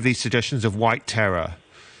you make of these suggestions of white terror?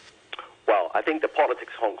 Well, I think the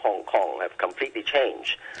politics of Hong Kong have completely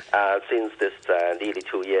changed since this nearly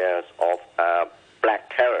 2 years of black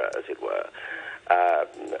terror, as it were.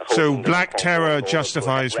 So black terror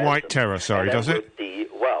justifies white terror, does it?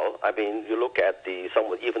 You look at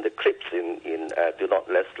even the clips in Do Not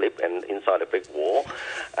Let Slip and Inside a Big War,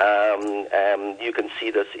 you can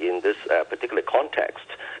see this in this particular context.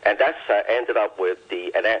 And that's ended up with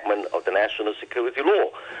the enactment of the national security law.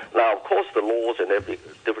 Now, of course, the laws in every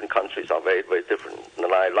different countries are very, very different.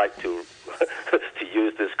 And I like to to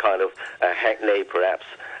use this kind of hackney, perhaps,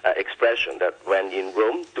 expression that when in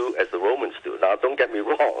Rome, do as the Romans do. Now, don't get me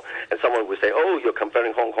wrong. And someone will say, oh, you're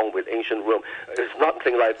comparing Hong Kong with ancient Rome. It's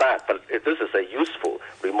nothing like that, but this is a useful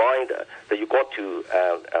reminder that you got to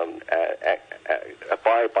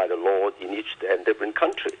abide by the law in each and different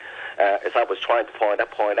country. As I was trying to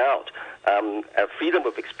point out, freedom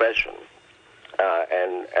of expression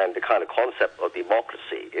and the kind of concept of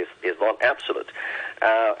democracy is not absolute.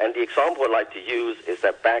 And the example I'd like to use is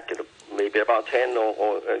that back in maybe about 10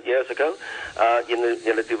 or years ago,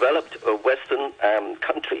 in a developed Western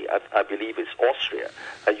country, I believe it's Austria,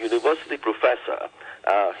 a university professor,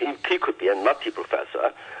 he could be a nutty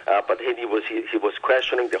professor, but he was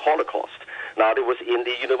questioning the Holocaust. Now, it was in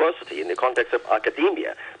the university, in the context of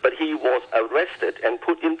academia, but he was arrested and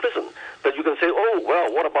put in prison. But you can say, oh,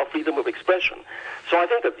 well, what about freedom of expression? So I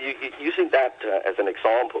think that using that as an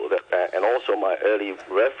example, and also my early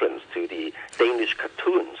reference to the Danish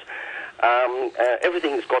cartoons,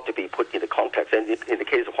 everything has got to be put in the context. And in the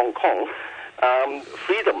case of Hong Kong,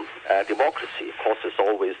 freedom, democracy, of course, is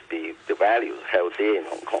always the values held there in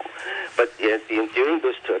Hong Kong. But during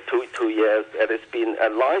those two years, there has been a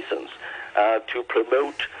license to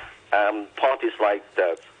promote parties like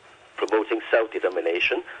promoting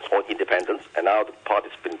self-determination or independence, and now the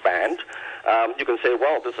party's been banned. You can say,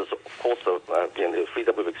 well, this is, of course,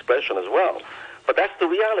 freedom of expression as well. But that's the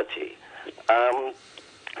reality.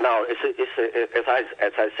 Now, as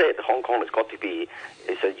I said, Hong Kong has got to be,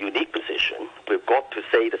 it's a unique position. We've got to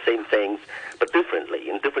say the same things, but differently,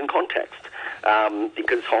 in different contexts.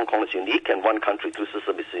 Because Hong Kong is unique and one country, two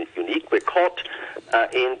systems is unique. We're caught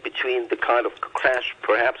in between the kind of clash,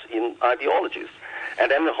 perhaps, in ideologies. And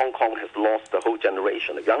then Hong Kong has lost a whole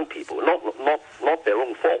generation of young people, not their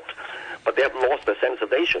own fault, but they have lost their sense of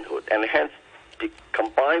nationhood, and hence,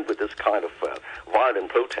 combined with this kind of violent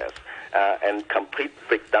protest and complete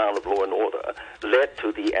breakdown of law and order, led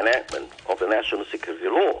to the enactment of the national security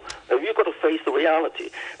law. Now, you've got to face the reality.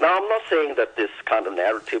 Now, I'm not saying that this kind of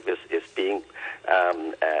narrative is being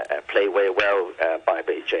played very well by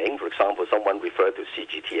Beijing. For example, someone referred to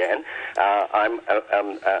CGTN. I'm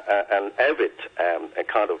an avid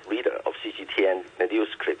kind of reader of CGTN news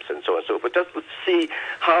clips and so on and so forth, just to see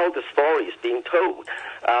how the story is being told.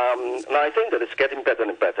 And I think that it's getting better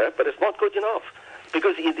and better, but it's not good enough.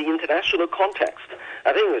 Because in the international context,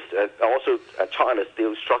 I think it's also China is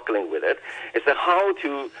still struggling with it, is that how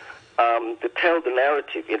to tell the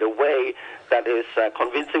narrative in a way that is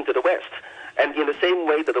convincing to the West. And in the same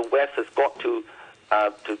way that the West has got to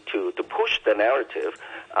push the narrative,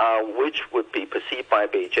 which would be perceived by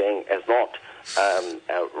Beijing as not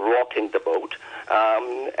rocking the boat,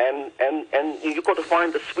 and you've got to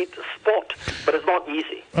find the sweet spot, but it's not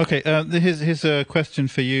easy. Okay, here's a question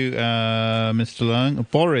for you, Mr. Leung.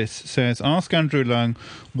 Boris says, ask Andrew Leung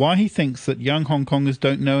why he thinks that young Hong Kongers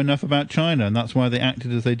don't know enough about China, and that's why they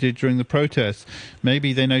acted as they did during the protests.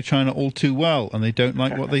 Maybe they know China all too well, and they don't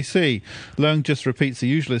like what they see. Leung just repeats the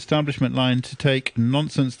usual establishment line to take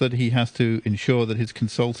nonsense that he has to ensure that his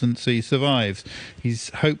consultancy survives. He's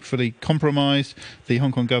hopefully compromised. The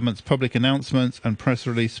Hong Kong government's public announcements and press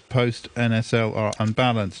release post-NSL are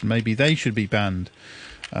unbalanced. Maybe they should be banned.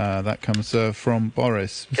 That comes from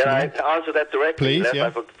Boris. Can I answer that directly? Please,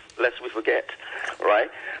 lest we forget, right?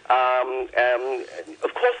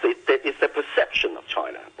 Of course, it's the perception of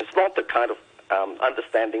China. It's not the kind of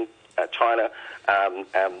understanding China,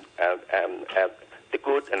 the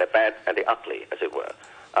good and the bad and the ugly, as it were.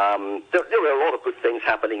 There are a lot of good things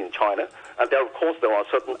happening in China, and there are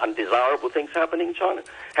certain undesirable things happening in China.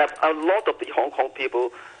 Have a lot of the Hong Kong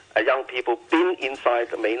people, young people, been inside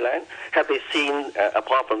the mainland? Have they seen,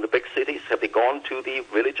 apart from the big cities, have they gone to the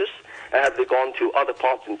villages? Have they gone to other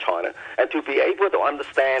parts in China? And to be able to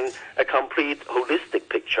understand a complete holistic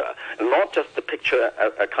picture, and not just the picture,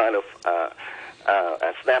 a kind of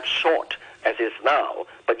a snapshot as it is now,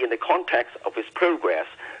 but in the context of its progress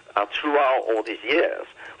throughout all these years,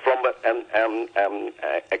 from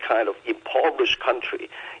a kind of impoverished country,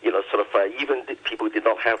 even people did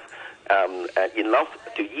not have enough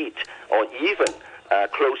to eat or even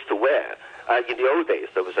clothes to wear. In the old days,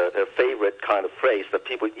 there was a favorite kind of phrase that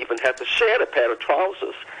people even had to share a pair of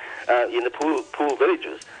trousers in the poor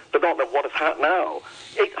villages. But not what is happening now.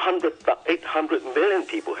 800 million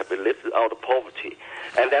people have been lifted out of poverty.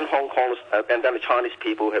 And then Hong Kong and then the Chinese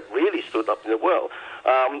people have really stood up in the world.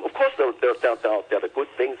 Of course, there are the good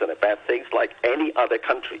things and the bad things like any other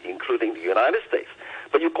country, including the United States.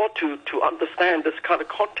 But you've got to understand this kind of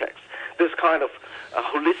context, this kind of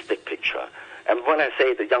holistic picture. And when I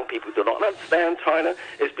say the young people do not understand China,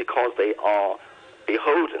 it's because they are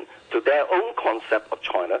beholden to their own concept of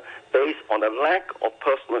China based on a lack of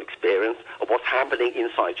personal experience of what's happening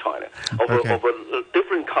inside China, of a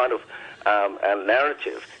different kind of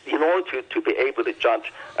narrative in order to be able to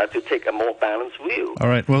judge, to take a more balanced view. All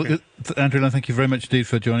right. Well, Andrew, thank you very much indeed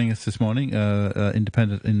for joining us this morning,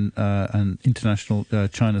 independent and international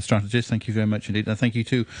China strategist. Thank you very much indeed. And thank you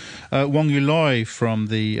to Wong Yuloi from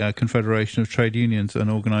the Confederation of Trade Unions, an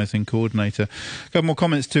organising coordinator. A couple more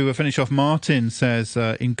comments to finish off. Martin says,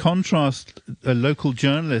 in contrast, local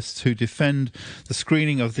journalists who defend the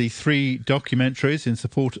screening of the 3 documentaries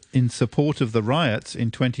in support of the riots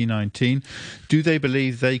in 2019, do they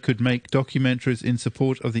believe they could make documentaries in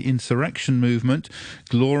support of the insurrection movement,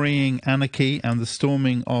 glorying anarchy and the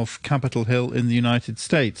storming of Capitol Hill in the United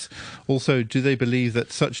States? Also, do they believe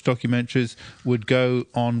that such documentaries would go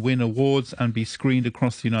on win awards and be screened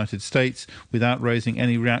across the United States without raising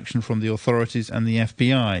any reaction from the authorities and the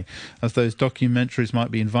FBI, as those documentaries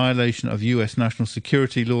might be in violation of US national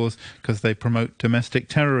security laws because they promote domestic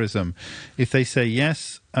terrorism? If they say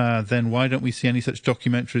yes, then why don't we see any such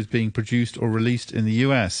documentaries being produced or released in the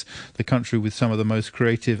US, the country with some of the most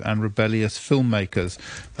creative and rebellious filmmakers?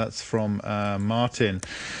 That's from Martin.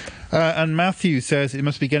 And Matthew says it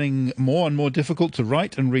must be getting more and more difficult to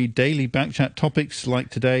write and read daily Backchat topics like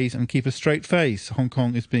today's and keep a straight face. Hong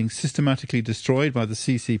Kong is being systematically destroyed by the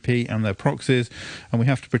CCP and their proxies, and we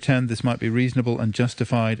have to pretend this might be reasonable and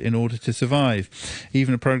justified in order to survive.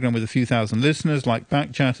 Even a programme with a few thousand listeners like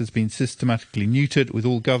Backchat has been systematically neutered, with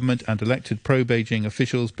all government and elected pro-Beijing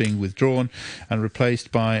officials being withdrawn and replaced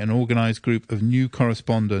by an organised group of new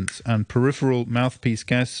correspondents and peripheral mouthpiece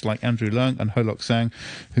guests like Andrew Leung and Ho Lok Sang,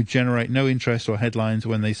 who generate no interest or headlines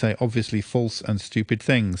when they say obviously false and stupid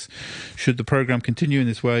things. Should the programme continue in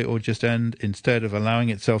this way or just end instead of allowing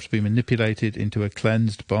itself to be manipulated into a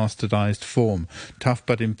cleansed, bastardised form? Tough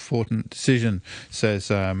but important decision,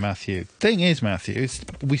 says Matthew. Thing is, Matthew,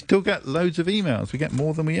 we still get loads of emails. We get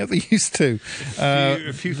more than we ever used to.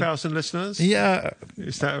 A few thousand listeners? Yeah.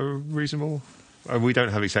 Is that reasonable? We don't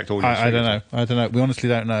have exact audience. I don't know. We honestly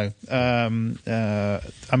don't know. I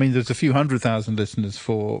mean, there's a few 100,000 listeners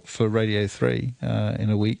for Radio 3 in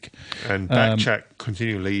a week. And Backchat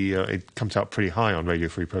continually, it comes out pretty high on Radio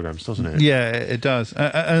 3 programmes, doesn't it? Yeah, it does.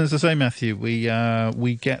 And as I say, Matthew,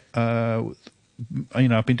 we get...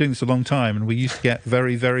 I've been doing this a long time, and we used to get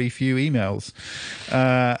very, very few emails,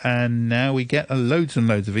 and now we get loads and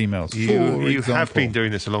loads of emails. You have been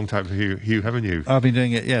doing this a long time, Hugh, haven't you? I've been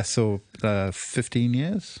doing it, yes, 15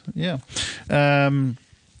 years, yeah,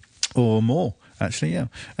 or more. Actually, yeah.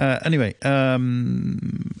 Anyway,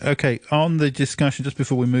 okay, on the discussion, just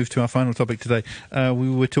before we move to our final topic today, we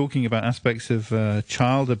were talking about aspects of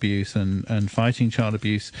child abuse and fighting child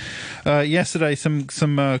abuse. Yesterday, some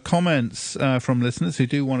comments from listeners who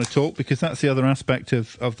do want to talk, because that's the other aspect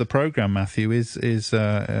of the programme, Matthew, is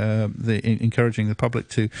encouraging the public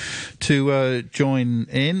to join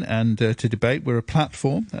in and to debate. We're a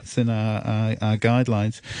platform. That's in our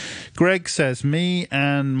guidelines. Greg says, me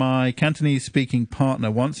and my Cantonese-speaking partner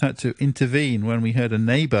once had to intervene when we heard a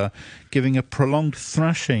neighbour giving a prolonged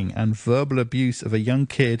thrashing and verbal abuse of a young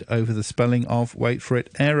kid over the spelling of, wait for it,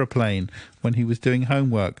 aeroplane when he was doing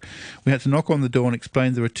homework. We had to knock on the door and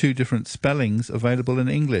explain there are 2 different spellings available in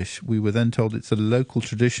English. We were then told it's a local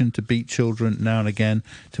tradition to beat children now and again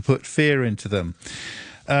to put fear into them.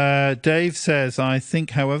 Dave says, I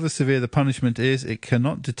think however severe the punishment is, it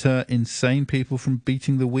cannot deter insane people from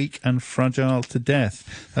beating the weak and fragile to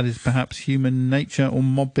death. That is perhaps human nature or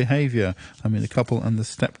mob behaviour. I mean, the couple and the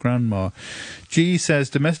step-grandma. G says,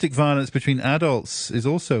 domestic violence between adults is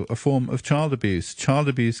also a form of child abuse. Child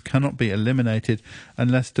abuse cannot be eliminated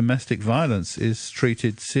unless domestic violence is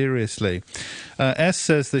treated seriously. S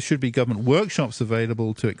says there should be government workshops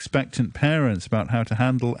available to expectant parents about how to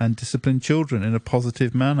handle and discipline children in a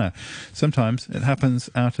positive manner. Sometimes it happens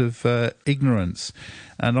out of ignorance.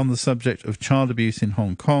 And on the subject of child abuse in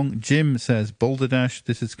Hong Kong, Jim says, Balderdash,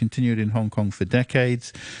 this has continued in Hong Kong for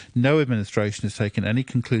decades. No administration has taken any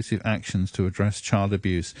conclusive actions to address child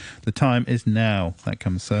abuse. The time is now. That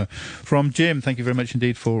comes from Jim. Thank you very much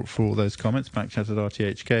indeed for all those comments. Backchat at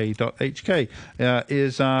rthk.hk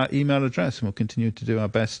is our email address, and we'll continue to do our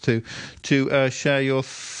best to share your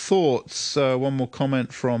thoughts. One more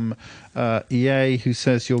comment from EA, who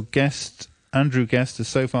says, your guest, Andrew Guest, has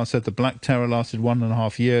so far said the Black Terror lasted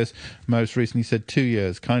 1.5 years. Most recently said 2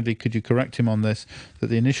 years. Kindly could you correct him on this, that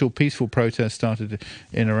the initial peaceful protests started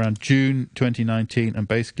in around June 2019 and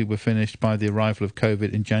basically were finished by the arrival of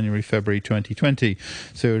COVID in January, February 2020.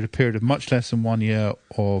 So a period of much less than 1 year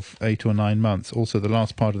of 8 or 9 months. Also, the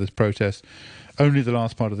last part of this protest, only the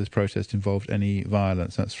last part of this protest involved any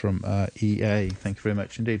violence. That's from EA. Thank you very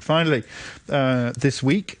much indeed. Finally, this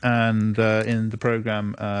week and in the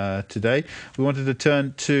programme today, we wanted to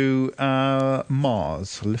turn to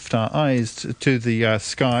Mars, lift our eyes to the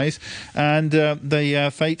skies, and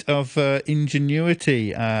the fate of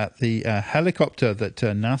Ingenuity, the helicopter that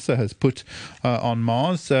NASA has put on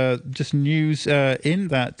Mars. Just news in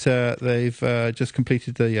that they've just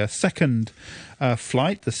completed the second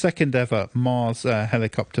flight, the second ever Mars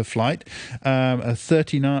helicopter flight. The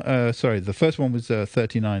first one was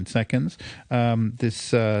 39 seconds. This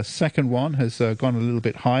second one has gone a little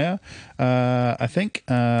bit higher, I think.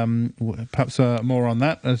 Perhaps more on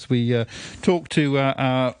that as we talk to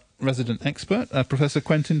our resident expert, Professor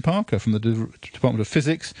Quentin Parker from the Department of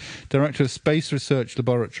Physics, Director of Space Research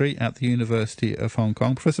Laboratory at the University of Hong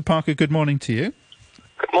Kong. Professor Parker, good morning to you.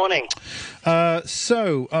 Good morning.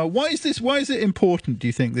 So, why is it important, do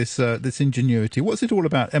you think, this Ingenuity? What's it all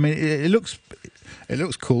about? I mean, it looks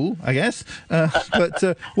cool, I guess,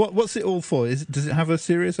 but what's it all for? Does it have a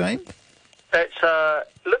serious aim? It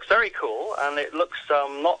looks very cool, and it looks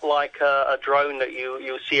not like a drone that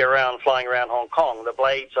you see flying around Hong Kong. The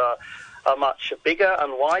blades are much bigger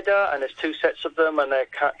and wider, and there's two sets of them, and they're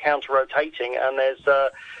counter-rotating, and there's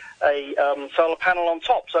a solar panel on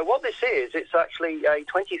top. So what this is, it's actually a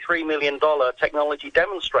 $23 million technology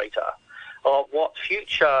demonstrator of what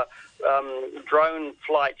future drone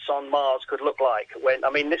flights on Mars could look like.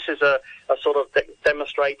 This is a sort of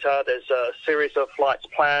demonstrator. There's a series of flights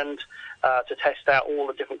planned to test out all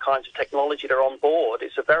the different kinds of technology that are on board.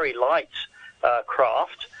 It's a very light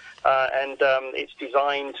craft. And it's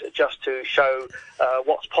designed just to show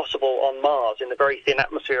what's possible on Mars in the very thin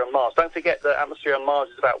atmosphere on Mars. Don't forget the atmosphere on Mars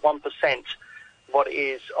is about 1% what it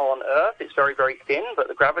is on Earth. It's very, very thin, but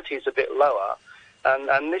the gravity is a bit lower.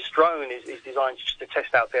 And this drone is designed just to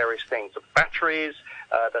test out various things. The batteries,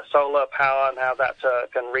 the solar power, and how that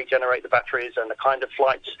can regenerate the batteries, and the kind of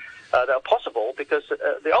flights that are possible, because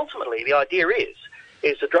ultimately the idea is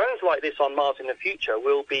that drones like this on Mars in the future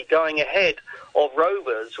will be going ahead of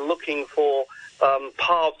rovers looking for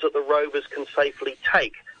paths that the rovers can safely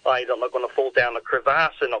take. They're not going to fall down a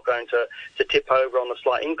crevasse, they're not going to tip over on a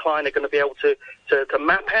slight incline, they're going to be able to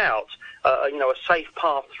map out a safe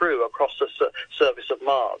path through across the surface of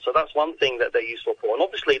Mars. So that's one thing that they're useful for. And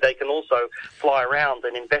obviously they can also fly around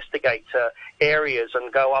and investigate areas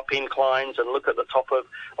and go up inclines and look at the top of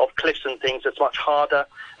cliffs and things that's much harder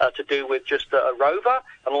to do with just a rover,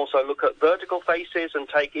 and also look at vertical faces and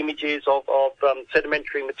take images of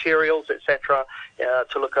sedimentary materials, etc.,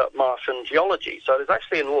 to look at Martian geology. So there's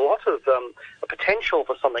actually a lot of potential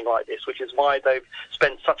for something like this, which is why they've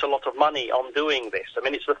spent such a lot of money on doing this. I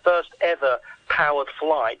mean, it's the first ever powered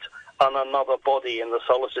flight on another body in the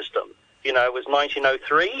solar system. It was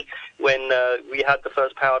 1903 when we had the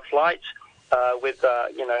first powered flight with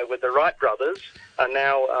the Wright brothers, and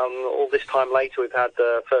now all this time later we've had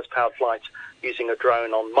the first powered flight using a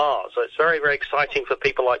drone on Mars. So it's very, very exciting for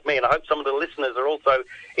people like me, and I hope some of the listeners are also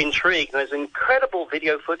intrigued. And there's incredible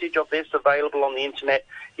video footage of this available on the internet.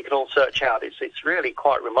 You can all search out. It's really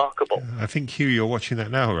quite remarkable. I think, Hugh, you're watching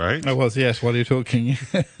that now, right? I was, yes, while you're talking.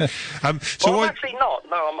 I'm actually not.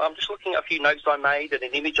 No, I'm just looking at a few notes I made and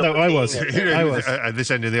an image of I was. At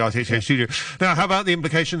this end of the RTHK studio. Now, how about the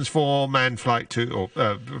implications for manned flight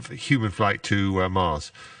human flight to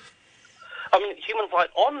Mars? Human flight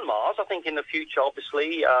on Mars, I think in the future,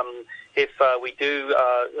 obviously, if we do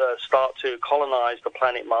start to colonize the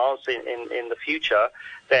planet Mars in the future,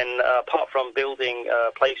 then apart from building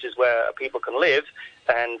places where people can live,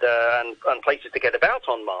 and places to get about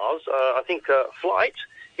on Mars, I think flight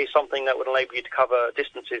is something that would enable you to cover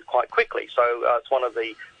distances quite quickly. So it's one of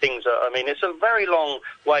the things, it's a very long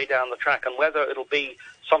way down the track, and whether it'll be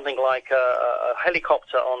something like a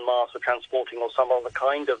helicopter on Mars for transporting or some other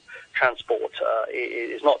kind of transport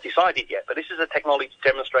is not decided yet. But this is a technology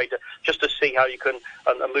demonstrator just to see how you can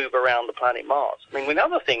move around the planet Mars. I mean,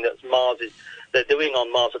 another thing that they're doing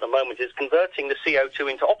on Mars at the moment is converting the CO2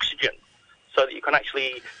 into oxygen, so that you can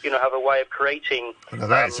actually, have a way of creating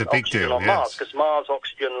that's a big oxygen deal, on Mars, because Mars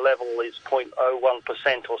oxygen level is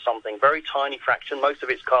 0.01% or something, very tiny fraction. Most of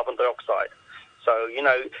it's carbon dioxide. So,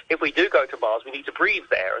 if we do go to Mars, we need to breathe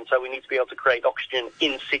there, and so we need to be able to create oxygen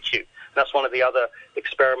in situ. That's one of the other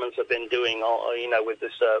experiments I've been doing, with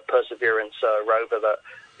this Perseverance rover, that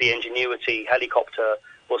the Ingenuity helicopter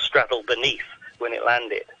was straddled beneath when it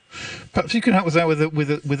landed. Perhaps you can help us out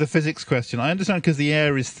with a physics question. I understand because the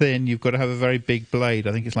air is thin, you've got to have a very big blade.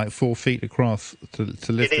 I think it's like 4 feet across to lift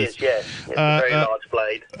this. It is, yes. It's a very large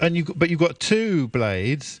blade. But you've got 2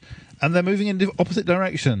 blades, and they're moving in opposite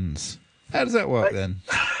directions. How does that work then?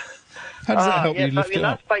 How does that help you lift it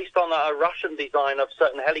up? That's based on a Russian design of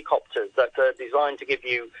certain helicopters that are designed to give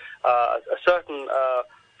you a certain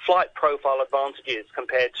flight profile advantages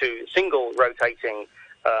compared to single rotating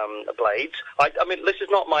blades. This is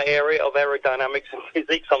not my area of aerodynamics and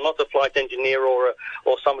physics. I'm not a flight engineer or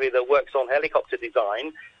somebody that works on helicopter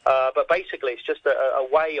design. But basically, it's just a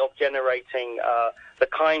way of generating the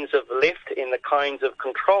kinds of lift in the kinds of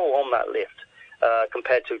control on that lift.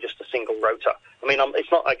 Compared to just a single rotor.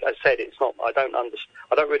 It's not like I said. It's not. I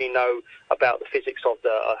don't really know about the physics of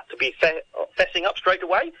the. To be fessing up straight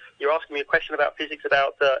away, you're asking me a question about physics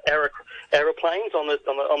about aeroplanes on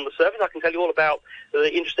the surface. I can tell you all about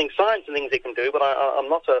the interesting science and things it can do, but I'm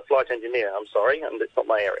not a flight engineer. I'm sorry, and it's not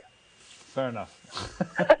my area. Fair enough.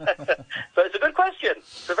 So it's a good question.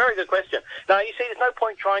 It's a very good question. Now, you see, there's no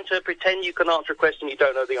point trying to pretend you can answer a question you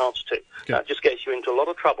don't know the answer to. That just gets you into a lot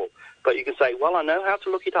of trouble. But you can say, well, I know how to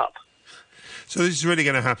look it up. So this is really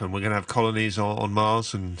going to happen? We're going to have colonies on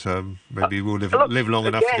Mars, and maybe we'll live long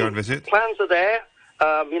enough to go and visit? Plans are there.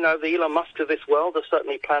 The Elon Musk of this world are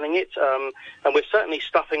certainly planning it, and we're certainly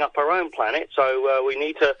stuffing up our own planet, so we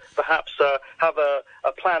need to perhaps have a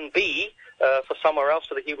plan B for somewhere else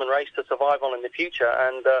for the human race to survive on in the future.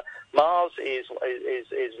 And Mars is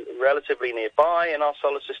relatively nearby in our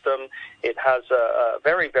solar system. It has a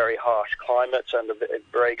very, very harsh climate and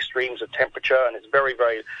very extremes of temperature, and it's very,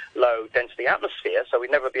 very low density atmosphere, so we'd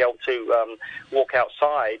never be able to walk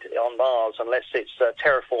outside on Mars unless it's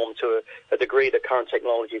terraformed to a degree that current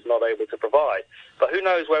technology is not able to provide. But who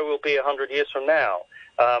knows where we'll be 100 years from now.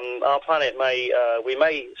 Our planet we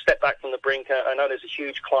may step back from the brink. I know there's a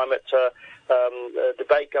huge climate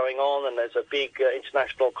debate going on, and there's a big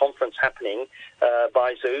international conference happening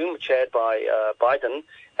by Zoom, chaired by Biden,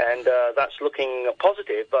 and that's looking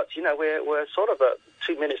positive. But we're sort of at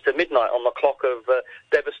 2 minutes to midnight on the clock of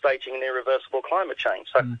devastating and irreversible climate change.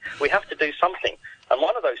 So we have to do something. And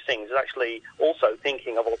one of those things is actually also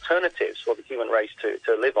thinking of alternatives for the human race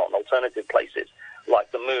to live on, alternative places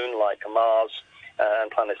like the moon, like Mars,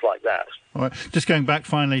 and planets like that. All right. Just going back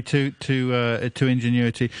finally to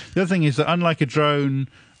Ingenuity. The other thing is that unlike a drone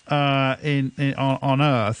on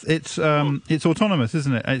Earth, it's autonomous,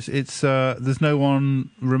 isn't it? It's there's no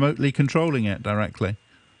one remotely controlling it directly.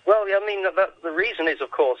 Well, the reason is,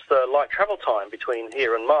 of course, the light travel time between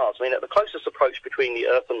here and Mars. The closest approach between the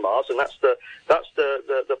Earth and Mars, and that's the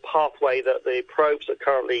pathway that the probes that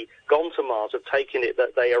currently gone to Mars have taken it,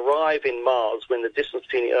 that they arrive in Mars when the distance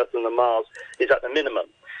between the Earth and the Mars is at the minimum.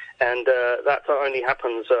 And that only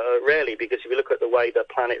happens rarely, because if you look at the way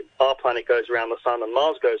our planet goes around the Sun and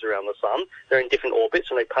Mars goes around the Sun, they're in different orbits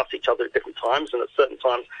and they pass each other at different times, and at certain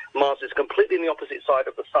times Mars is completely on the opposite side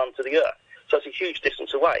of the Sun to the Earth. So it's a huge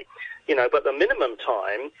distance away, but the minimum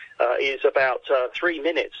time is about 3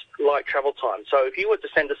 minutes light travel time. So if you were to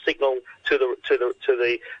send a signal to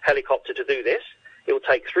the helicopter to do this, it will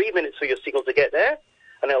take 3 minutes for your signal to get there,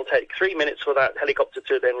 and it'll take 3 minutes for that helicopter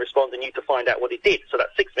to then respond and you to find out what it did. So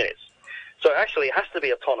that's 6 minutes. So actually it has to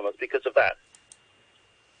be autonomous because of that.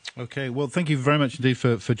 Okay, well, thank you very much indeed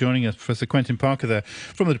for joining us, Professor Quentin Parker there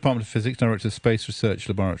from the Department of Physics, Director of Space Research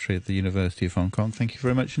Laboratory at the University of Hong Kong. Thank you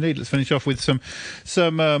very much indeed. Let's finish off with some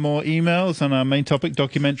more emails on our main topic,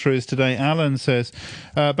 documentaries today. Alan says,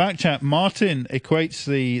 Backchat, Martin equates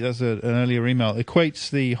that's an earlier email, equates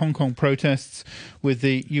the Hong Kong protests with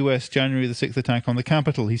the US January the 6th attack on the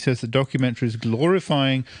Capitol. He says that documentaries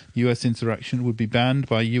glorifying US insurrection would be banned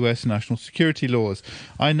by US national security laws.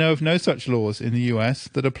 I know of no such laws in the US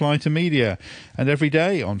that apply apply to media. And every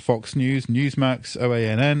day on Fox News, Newsmax,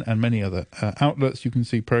 OANN and many other outlets, you can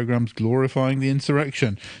see programmes glorifying the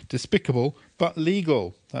insurrection. Despicable but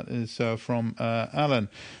legal. That is from Alan.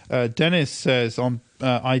 Dennis says on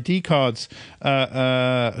ID cards,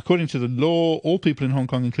 according to the law, all people in Hong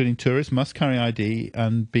Kong, including tourists, must carry ID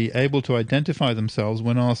and be able to identify themselves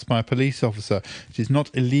when asked by a police officer. It is not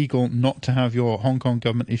illegal not to have your Hong Kong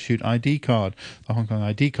government-issued ID card. The Hong Kong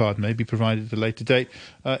ID card may be provided at a later date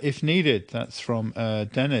if needed. That's from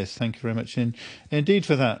Dennis. Thank you very much indeed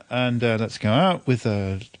for that. And let's go out with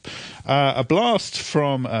a blast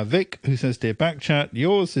from Vic, who says, Dear Backchat,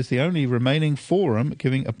 yours is the only remaining forum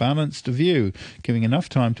giving a balanced view, giving enough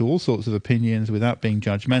time to all sorts of opinions without being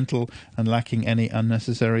judgmental and lacking any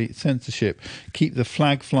unnecessary censorship. Keep the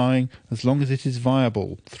flag flying as long as it is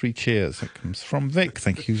viable. 3 cheers. That comes from Vic.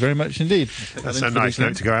 Thank you very much indeed. That's a nice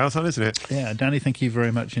note to go out on, isn't it? Yeah, Danny, thank you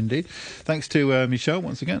very much indeed. Thanks to Michelle,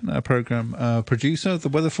 once again, our programme producer. The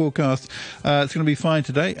weather forecast, it's going to be fine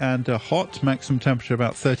today and hot, maximum temperature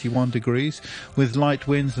about 31 degrees, with light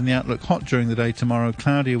winds and the outlook hot during the day tomorrow,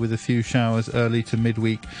 cloudier with a few showers early to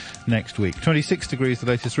midweek next week. 26 degrees the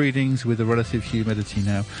latest readings, with a relative humidity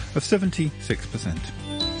now of 76%.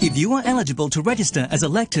 If you are eligible to register as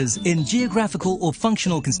electors in geographical or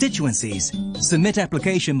functional constituencies, submit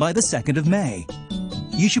application by the 2nd of May.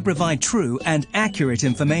 You should provide true and accurate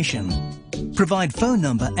information. Provide phone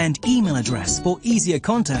number and email address for easier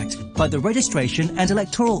contact by the Registration and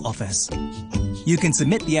Electoral Office. You can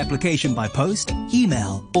submit the application by post,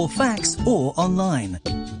 email, or fax, or online.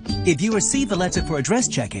 If you receive a letter for address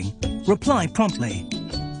checking, reply promptly.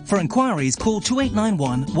 For inquiries, call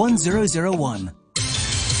 2891 1001.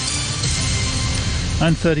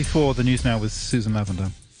 9:34, the news now with Susan Lavender.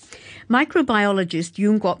 Microbiologist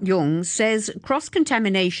Yoon Kwok-yung says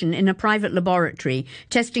cross-contamination in a private laboratory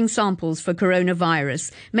testing samples for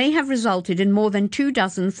coronavirus may have resulted in more than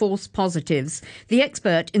 24 false positives. The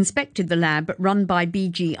expert inspected the lab run by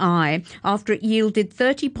BGI after it yielded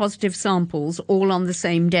 30 positive samples all on the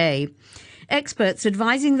same day. Experts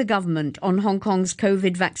advising the government on Hong Kong's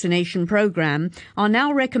COVID vaccination programme are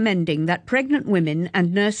now recommending that pregnant women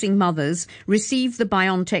and nursing mothers receive the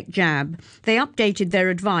BioNTech jab. They updated their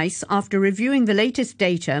advice after reviewing the latest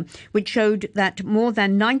data, which showed that more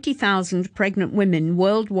than 90,000 pregnant women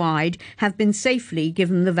worldwide have been safely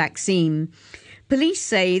given the vaccine. Police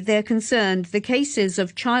say they're concerned the cases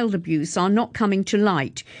of child abuse are not coming to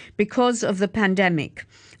light because of the pandemic,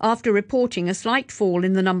 after reporting a slight fall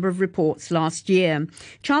in the number of reports last year.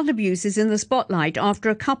 Child abuse is in the spotlight after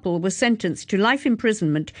a couple was sentenced to life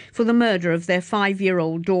imprisonment for the murder of their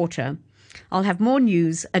 5-year-old daughter. I'll have more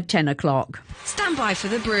news at 10 o'clock. Stand by for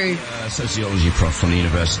the brew. Sociology prof from the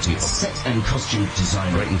university, set and costume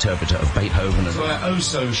designer, great interpreter of Beethoven,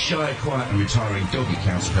 and shy, quiet and retiring doggy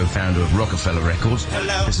council, co-founder of Rockefeller Records.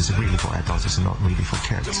 Hello. This is really for adults, it's not really for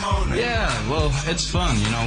kids. Yeah, well, it's fun, you know.